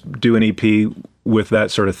just do an EP with that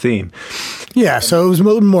sort of theme. Yeah, so it was a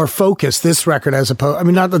little more focused, this record, as opposed,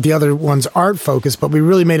 not that the other ones aren't focused, but we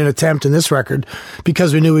really made an attempt in this record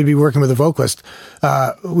because we knew we'd be working with a vocalist.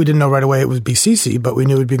 We didn't know right away it would be Cece, but we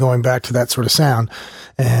knew we'd be going back to that sort of sound.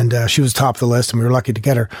 And she was top of the list, and we were lucky to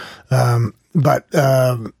get her. It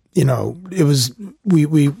was,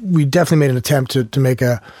 we definitely made an attempt to make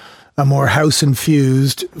a more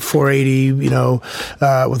house-infused 480, with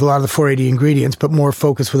a lot of the 480 ingredients, but more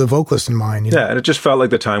focused with a vocalist in mind. Yeah, and it just felt like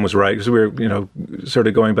the time was right because we were, sort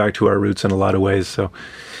of going back to our roots in a lot of ways. So,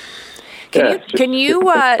 can you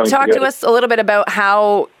talk to us a little bit about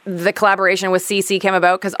how the collaboration with Cece came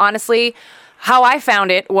about? Because honestly, how I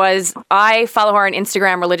found it was I follow her on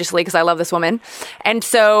Instagram religiously because I love this woman. And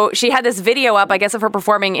so she had this video up, I guess, of her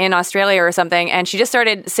performing in Australia or something. And she just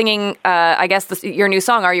started singing, your new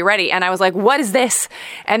song, Are You Ready? And I was like, what is this?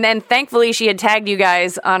 And then thankfully she had tagged you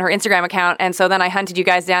guys on her Instagram account. And so then I hunted you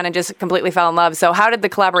guys down and just completely fell in love. So how did the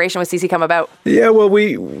collaboration with Cece come about? Yeah, well,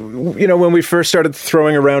 when we first started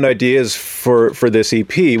throwing around ideas for this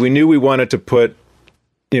EP, we knew we wanted to put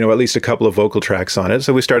at least a couple of vocal tracks on it.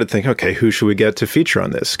 So we started thinking, okay, who should we get to feature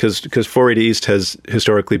on this? Because 480East has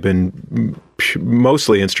historically been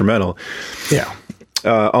mostly instrumental. Yeah.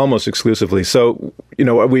 Almost exclusively. So,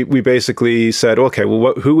 we basically said, okay,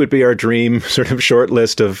 well, who would be our dream sort of short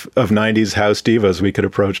list of 90s house divas we could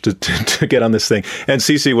approach to get on this thing? And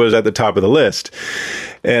Cece was at the top of the list.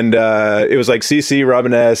 And it was like Cece,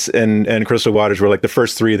 Robin S., and Crystal Waters were like the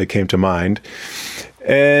first three that came to mind.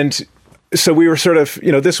 And so we were sort of,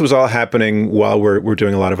 this was all happening while we're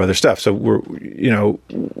doing a lot of other stuff. So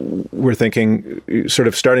we're thinking, sort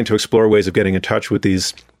of starting to explore ways of getting in touch with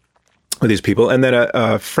these people. And then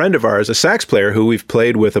a friend of ours, a sax player who we've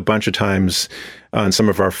played with a bunch of times on some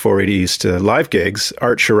of our 480East live gigs,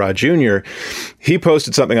 Art Sherrod Jr., he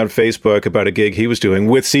posted something on Facebook about a gig he was doing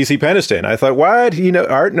with Cece Peniston. I thought, what?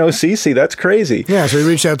 Art knows Cece? That's crazy. Yeah, so he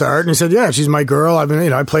reached out to Art and he said, yeah, she's my girl.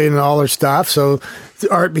 I played in all her stuff. So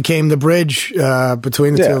Art became the bridge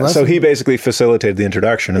between the two of us. So he basically facilitated the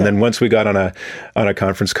introduction. And then once we got on a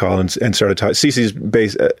conference call and started talking, Cece's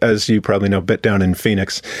based, as you probably know, bit down in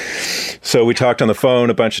Phoenix. So we talked on the phone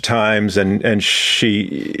a bunch of times, and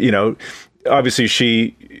she, obviously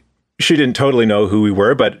she didn't totally know who we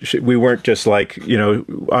were, but we weren't just like,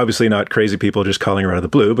 obviously not crazy people just calling her out of the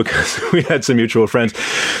blue, because we had some mutual friends.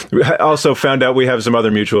 We also found out we have some other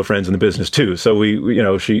mutual friends in the business too. So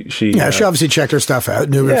she obviously checked her stuff out,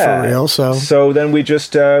 knew it for real. So then we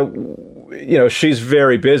just, she's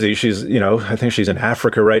very busy. She's, I think she's in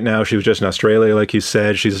Africa right now. She was just in Australia, like you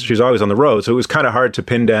said. She's always on the road. So it was kind of hard to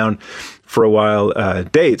pin down for a while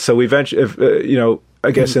dates. So we eventually, I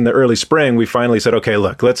guess in the early spring, we finally said, okay,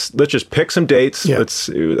 look, let's just pick some dates. Yeah. I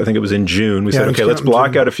think it was in June. We said, okay, let's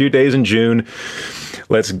block out a few days in June.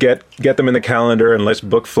 Let's get them in the calendar and let's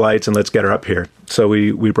book flights and let's get her up here. So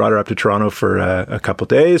we brought her up to Toronto for a couple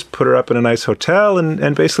days, put her up in a nice hotel,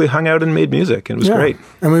 and basically hung out and made music. And it was great.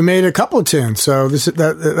 And we made a couple of tunes. So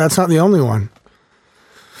that's not the only one.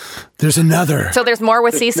 There's another. So there's more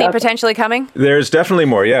with Cece potentially coming? There's definitely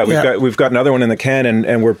more. Yeah, we've got another one in the can, and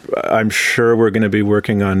I'm sure we're going to be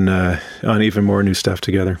working on even more new stuff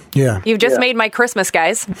together. Yeah, you've just made my Christmas,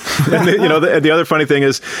 guys. And the other funny thing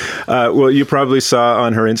is, you probably saw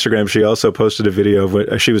on her Instagram, she also posted a video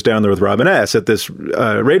of she was down there with Robin S. at this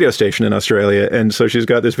radio station in Australia, and so she's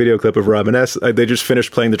got this video clip of Robin S. They just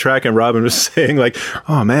finished playing the track, and Robin was saying like,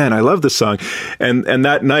 "Oh man, I love this song," and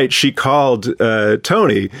that night she called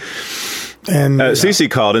Tony. And Cece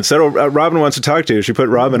called and said, Robin wants to talk to you. She put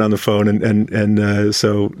Robin on the phone, and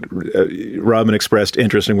so Robin expressed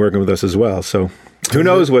interest in working with us as well. So who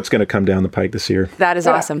knows what's going to come down the pike this year. That is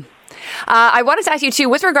awesome. I wanted to ask you, too,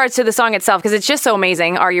 with regards to the song itself, because it's just so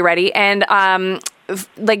amazing. Are you ready? And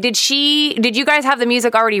did you guys have the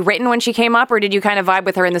music already written when she came up, or did you kind of vibe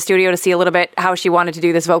with her in the studio to see a little bit how she wanted to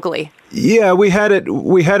do this vocally? Yeah, we had that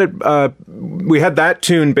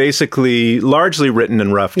tune basically largely written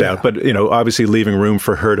and roughed out, but obviously leaving room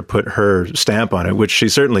for her to put her stamp on it, which she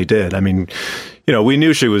certainly did. I mean, we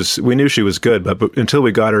knew she was good, but until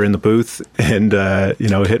we got her in the booth and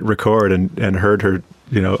hit record and heard her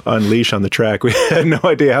unleash on the track, we had no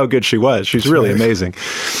idea how good she was. She's really amazing.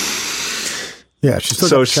 Yeah, she's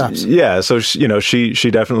still got chops.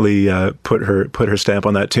 She definitely put her stamp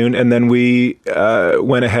on that tune, and then we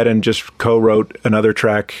went ahead and just co-wrote another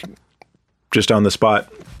track just on the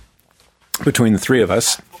spot between the three of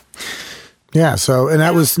us. Yeah, and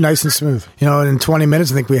that was nice and smooth. And in 20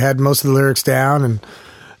 minutes, I think we had most of the lyrics down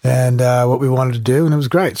and what we wanted to do, and it was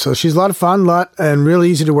great. So she's a lot of fun, and really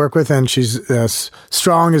easy to work with, and she's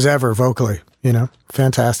strong as ever vocally.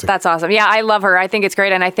 Fantastic. That's awesome. Yeah, I love her. I think it's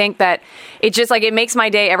great. And I think that it just it makes my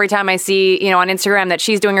day every time I see, on Instagram that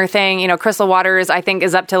she's doing her thing. Crystal Waters, I think,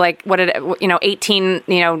 is up to 18,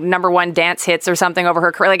 number one dance hits or something over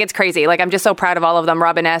her career. It's crazy. I'm just so proud of all of them.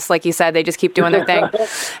 Robin S., like you said, they just keep doing their thing.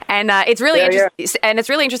 And it's really and it's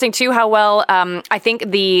really interesting too how well I think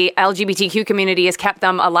the LGBTQ community has kept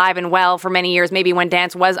them alive and well for many years, maybe when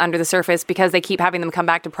dance was under the surface, because they keep having them come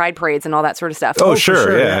back to pride parades and all that sort of stuff. Oh,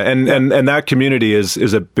 sure. Yeah. And that community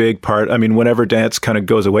is a big part. I mean, whenever dance kind of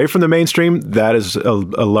goes away from the mainstream, that is a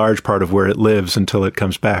large part of where it lives until it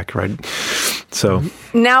comes back, right? So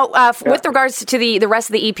now, with regards to the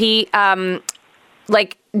rest of the EP,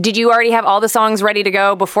 did you already have all the songs ready to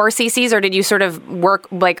go before Cece's, or did you sort of work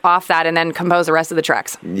off that and then compose the rest of the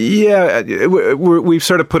tracks? Yeah, we've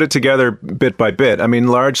sort of put it together bit by bit. I mean,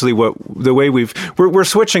 largely we're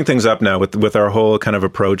switching things up now with our whole kind of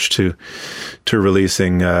approach to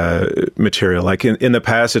releasing material. Like in the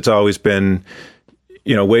past, it's always been,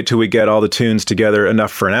 wait till we get all the tunes together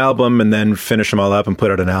enough for an album and then finish them all up and put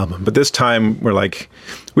out an album. But this time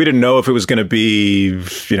we didn't know if it was going to be,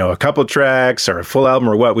 a couple tracks or a full album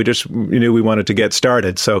or what. We just knew we wanted to get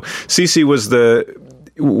started. So Cece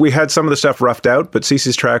we had some of the stuff roughed out, but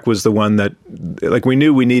Cece's track was the one that we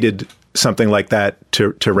knew we needed something like that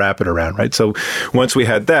to wrap it around, right? So once we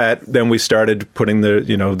had that, then we started putting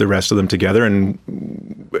the rest of them together. And,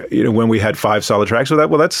 when we had 5 solid tracks with that,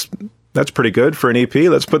 well, that's pretty good for an EP.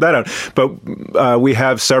 Let's put that out. But we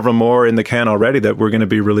have several more in the can already that we're going to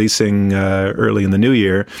be releasing early in the new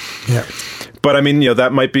year. Yeah. But I mean,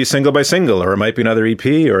 that might be single by single, or it might be another EP,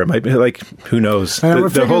 or it might be who knows?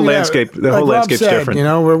 The whole landscape. The whole landscape's different.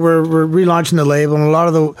 We're relaunching the label, and a lot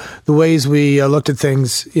of the ways we looked at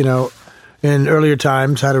things, in earlier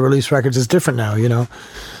times, how to release records is different now.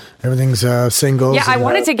 Everything's singles. Yeah, I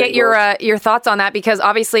wanted to get your thoughts on that, because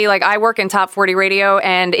obviously, I work in top 40 radio,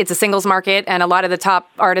 and it's a singles market, and a lot of the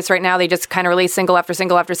top artists right now, they just kind of release single after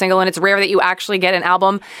single after single, and it's rare that you actually get an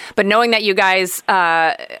album. But knowing that you guys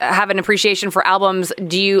have an appreciation for albums,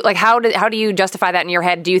 do you how do you justify that in your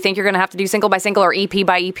head? Do you think you're going to have to do single by single or EP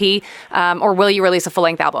by EP, or will you release a full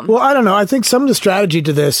length album? Well, I don't know. I think some of the strategy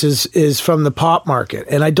to this is from the pop market,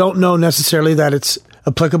 and I don't know necessarily that it's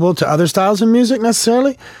applicable to other styles of music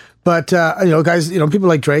necessarily. But, guys, people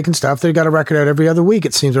like Drake and stuff, they've got a record out every other week,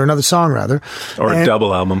 it seems, or another song, rather. Or a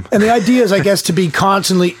double album. And the idea is, I guess, to be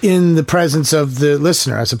constantly in the presence of the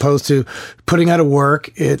listener, as opposed to putting out a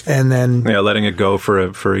work and then... Yeah, letting it go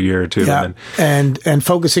for a year or two. Yeah, and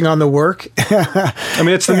focusing on the work. I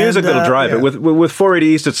mean, it's the music that'll drive it. With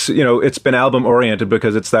 480East, it's, it's been album-oriented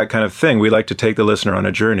because it's that kind of thing. We like to take the listener on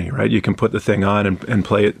a journey, right? You can put the thing on and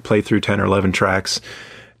play through 10 or 11 tracks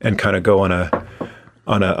and kind of go on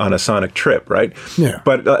a sonic trip, right? Yeah.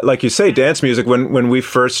 But like you say, dance music, when we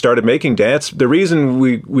first started making dance, the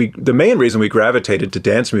main reason we gravitated to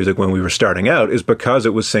dance music when we were starting out is because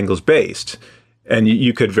it was singles based. And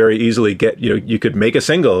you could very easily you could make a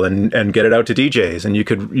single and get it out to DJs, and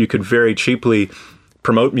you could very cheaply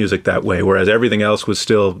promote music that way, whereas everything else was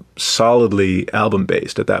still solidly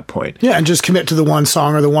album-based at that point. Yeah, and just commit to the one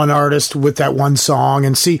song or the one artist with that one song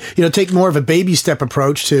and see, take more of a baby step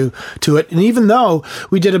approach to it. And even though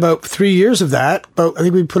we did about 3 years of that, I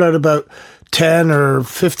think we put out about 10 or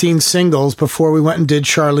 15 singles before we went and did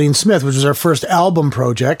Charlene Smith, which was our first album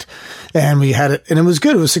project. And we had it, and it was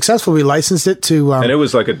good. It was successful. We licensed it to... and it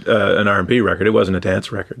was like an R&B record. It wasn't a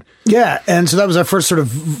dance record. Yeah, and so that was our first sort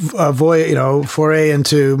of foray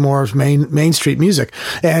into more Main Street music.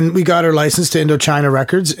 And we got our license to Indochina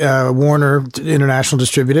Records, Warner International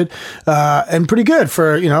distributed, and pretty good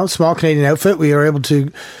for, a small Canadian outfit. We were able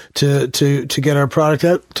to get our product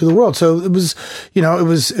out to the world. So it was,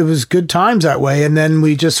 it was good times that way. And then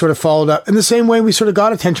we just sort of followed up. In the same way we sort of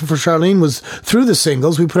got attention for Charlene was through the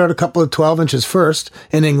singles. We put out a couple of 12 inches first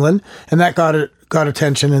in England, and that got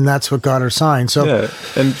attention, and that's what got her signed. So, yeah.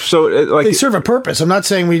 And so they serve a purpose. I'm not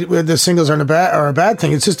saying the singles are a bad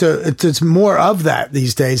thing. It's just it's more of that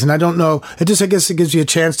these days. And I don't know. I guess it gives you a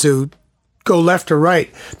chance to go left or right,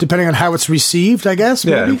 depending on how it's received, I guess.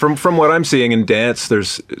 Maybe? Yeah. From what I'm seeing in dance,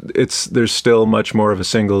 there's still much more of a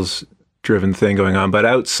singles driven thing going on, but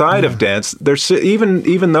outside of dance, there's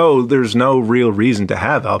even though there's no real reason to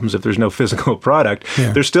have albums if there's no physical product,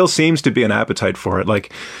 there still seems to be an appetite for it.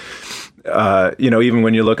 Like, even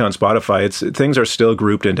when you look on Spotify, things are still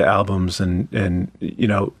grouped into albums and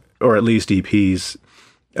or at least EPs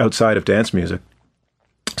outside of dance music.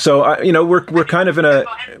 So we're kind of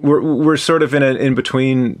we're sort of in an in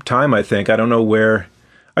between time. I think I don't know where.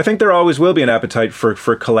 I think there always will be an appetite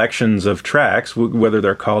for collections of tracks, whether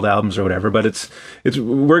they're called albums or whatever. But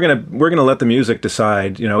we're gonna let the music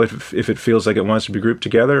decide, if it feels like it wants to be grouped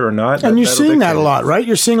together or not. And you're seeing that a lot, right?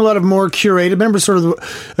 You're seeing a lot of more curated. Remember, sort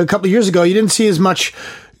of a couple of years ago, you didn't see as much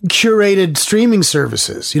curated streaming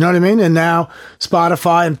services. You know what I mean? And now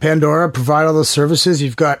Spotify and Pandora provide all those services.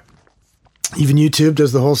 You've got even YouTube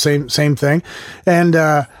does the whole same thing,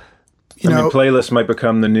 and. Playlists might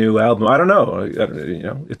become the new album. I don't know.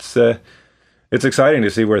 It's exciting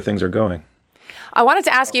to see where things are going. I wanted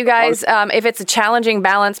to ask you guys if it's a challenging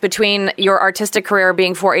balance between your artistic career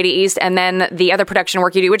being 480East and then the other production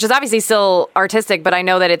work you do, which is obviously still artistic, but I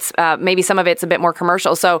know that it's maybe some of it's a bit more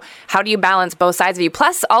commercial. So how do you balance both sides of you?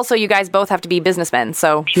 Plus, also, you guys both have to be businessmen.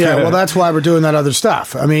 So yeah, well, that's why we're doing that other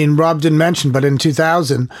stuff. I mean, Rob didn't mention, but in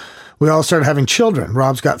 2000, we all started having children.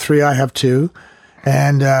 Rob's got 3, I have 2.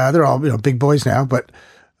 And they're all big boys now, but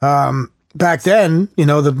back then, in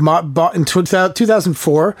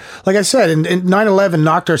 2004, like I said, and 9/11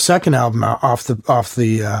 knocked our second album off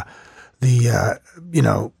the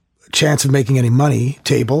chance of making any money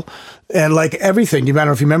table, and like everything, I don't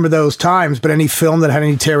know if you remember those times, but any film that had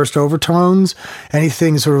any terrorist overtones,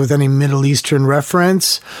 anything sort of with any Middle Eastern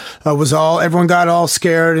reference, everyone got all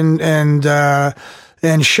scared and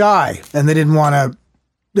shy, and they didn't want to.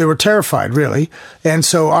 They were terrified, really. And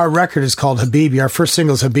so our record is called Habibi. Our first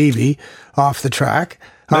single is Habibi off the track.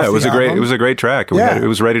 Yeah, it was a great track. It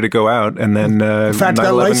was ready to go out, and then in fact,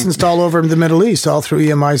 got licensed all over the Middle East, all through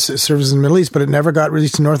EMI services in the Middle East, but it never got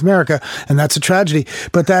released in North America, and that's a tragedy.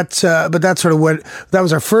 But that's sort of that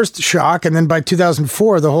was our first shock, and then by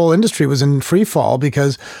 2004, the whole industry was in free fall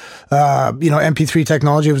because. MP3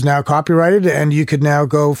 technology was now copyrighted, and you could now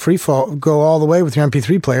go go all the way with your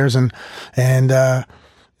MP3 players,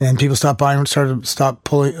 and people stopped buying and stopped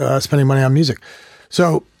spending money on music.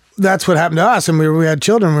 So that's what happened to us. And we had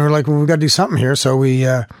children. We were like, well, we've got to do something here. So we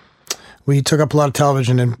took up a lot of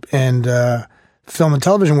television and film and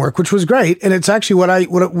television work, which was great. And it's actually what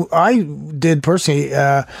I did personally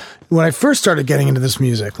when I first started getting into this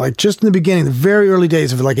music, like just in the beginning, the very early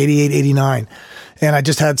days of like 88, 89. And I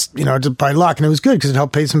just had, just by luck, and it was good because it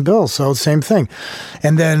helped pay some bills. So same thing.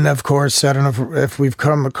 And then, of course, I don't know if we've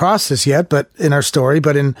come across this yet, but in our story,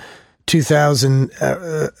 but in 2000,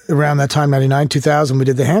 around that time, 99, 2000, we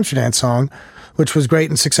did the Hamster Dance song, which was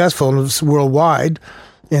great and successful, and it was worldwide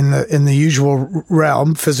in the usual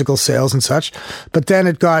realm, physical sales and such. But then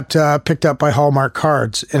it got picked up by Hallmark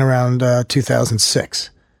Cards in around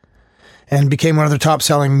 2006. And became one of their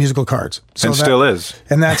top-selling musical cards. So still is.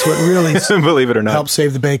 And that's what really believe it or not helped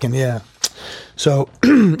save the bacon. Yeah. So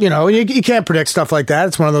you can't predict stuff like that.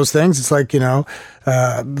 It's one of those things. It's like viral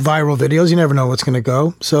videos. You never know what's going to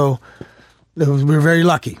go. So we were very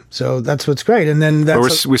lucky. So that's what's great. And then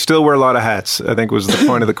we still wear a lot of hats, I think was the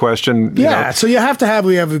point of the question. Yeah. So you have to have,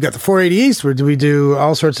 we've got the 480East where we do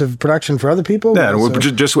all sorts of production for other people. Yeah.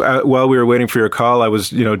 And just while we were waiting for your call, I was,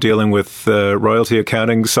 dealing with royalty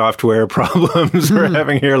accounting software problems we're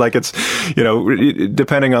having here. Like it's,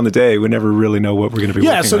 depending on the day, we never really know what we're going to be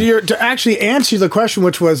working on. So to actually answer the question,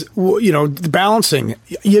 which was, the balancing,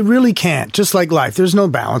 you really can't. Just like life, there's no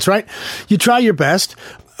balance, right? You try your best.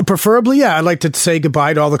 Preferably, I'd like to say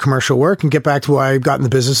goodbye to all the commercial work and get back to why I got in the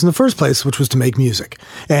business in the first place, which was to make music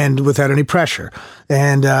and without any pressure.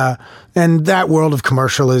 And that world of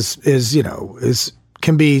commercial is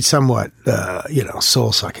can be somewhat,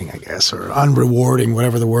 soul sucking, I guess, or unrewarding,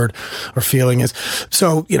 whatever the word or feeling is.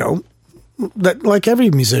 So, that like every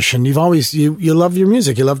musician, you've always, you love your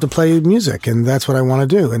music. You love to play music, and that's what I want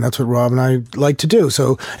to do. And that's what Rob and I like to do.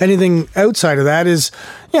 So anything outside of that is,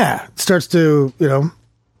 it starts to,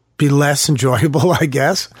 be less enjoyable, I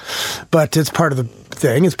guess, but it's part of the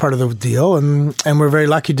thing. It's part of the deal. And we're very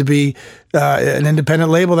lucky to be an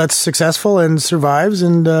independent label that's successful and survives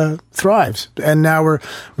and thrives. And now we're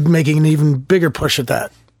making an even bigger push at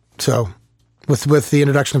that. So with the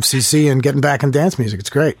introduction of Cece and getting back in dance music,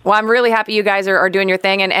 it's great. Well, I'm really happy you guys are doing your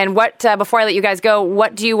thing. And what before I let you guys go,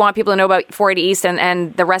 what do you want people to know about 480East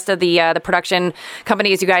and the rest of the production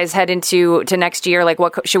companies you guys head into next year? Like,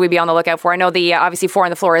 what should we be on the lookout for? I know the obviously 4 on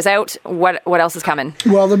the Floor is out. What else is coming?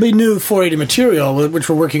 Well, there'll be new 480 material, which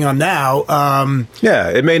we're working on now.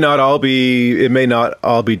 It may not all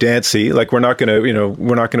be dancey. Like, we're not going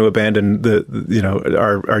to abandon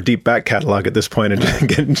our deep back catalog at this point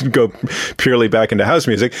and go purely back into house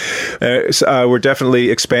music. So, we're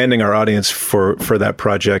definitely expanding our audience for that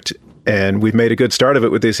project, and we've made a good start of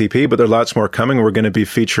it with this EP, but there are lots more coming. We're going to be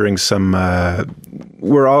featuring some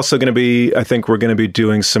we're also going to be, I think we're going to be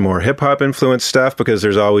doing some more hip-hop influenced stuff, because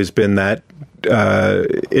there's always been that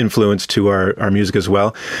influence to our music as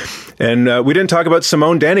well. And we didn't talk about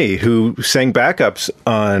Simone Denny, who sang backups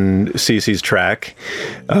on Cece's track.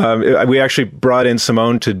 We actually brought in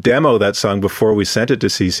Simone to demo that song before we sent it to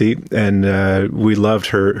Cece, and we loved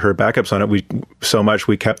her backups on it. So much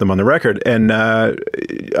we kept them on the record. And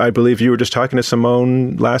I believe you were just talking to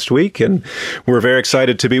Simone last week, and we're very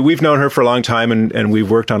excited to be. We've known her for a long time, and we've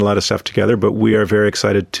worked on a lot of stuff together, but we are very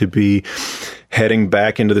excited to be heading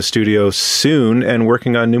back into the studio soon and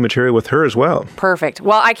working on new material with her as well. Perfect.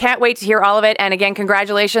 Well, I can't wait to hear all of it. And again,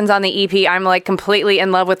 congratulations on the EP. I'm like completely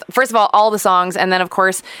in love with, first of all the songs. And then, of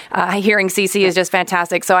course, hearing Cece is just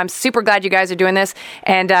fantastic. So I'm super glad you guys are doing this.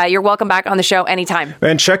 And you're welcome back on the show anytime.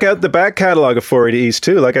 And check out the back catalog of 480East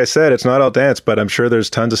too. Like I said, it's not all dance, but I'm sure there's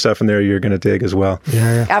tons of stuff in there you're going to dig as well.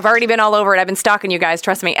 Yeah. I've already been all over it. I've been stalking you guys.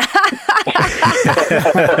 Trust me.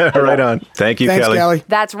 Right on. Thanks, Kelly.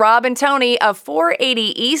 That's Rob and Tony of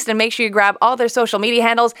 480East, and make sure you grab all their social media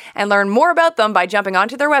handles and learn more about them by jumping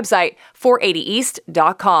onto their website,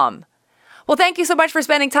 480east.com. Well, thank you so much for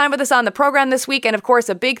spending time with us on the program this week. And of course,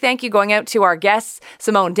 a big thank you going out to our guests,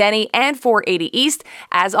 Simone Denny and 480East.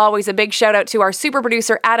 As always, a big shout out to our super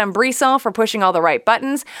producer, Adam Brisson, for pushing all the right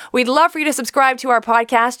buttons. We'd love for you to subscribe to our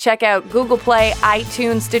podcast. Check out Google Play,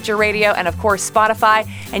 iTunes, Stitcher Radio, and of course, Spotify.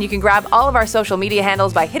 And you can grab all of our social media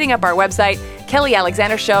handles by hitting up our website,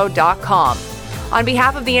 kellyalexandershow.com. On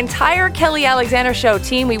behalf of the entire Kelly Alexander Show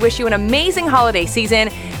team, we wish you an amazing holiday season,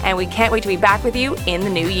 and we can't wait to be back with you in the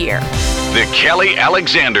new year. The Kelly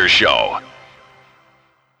Alexander Show.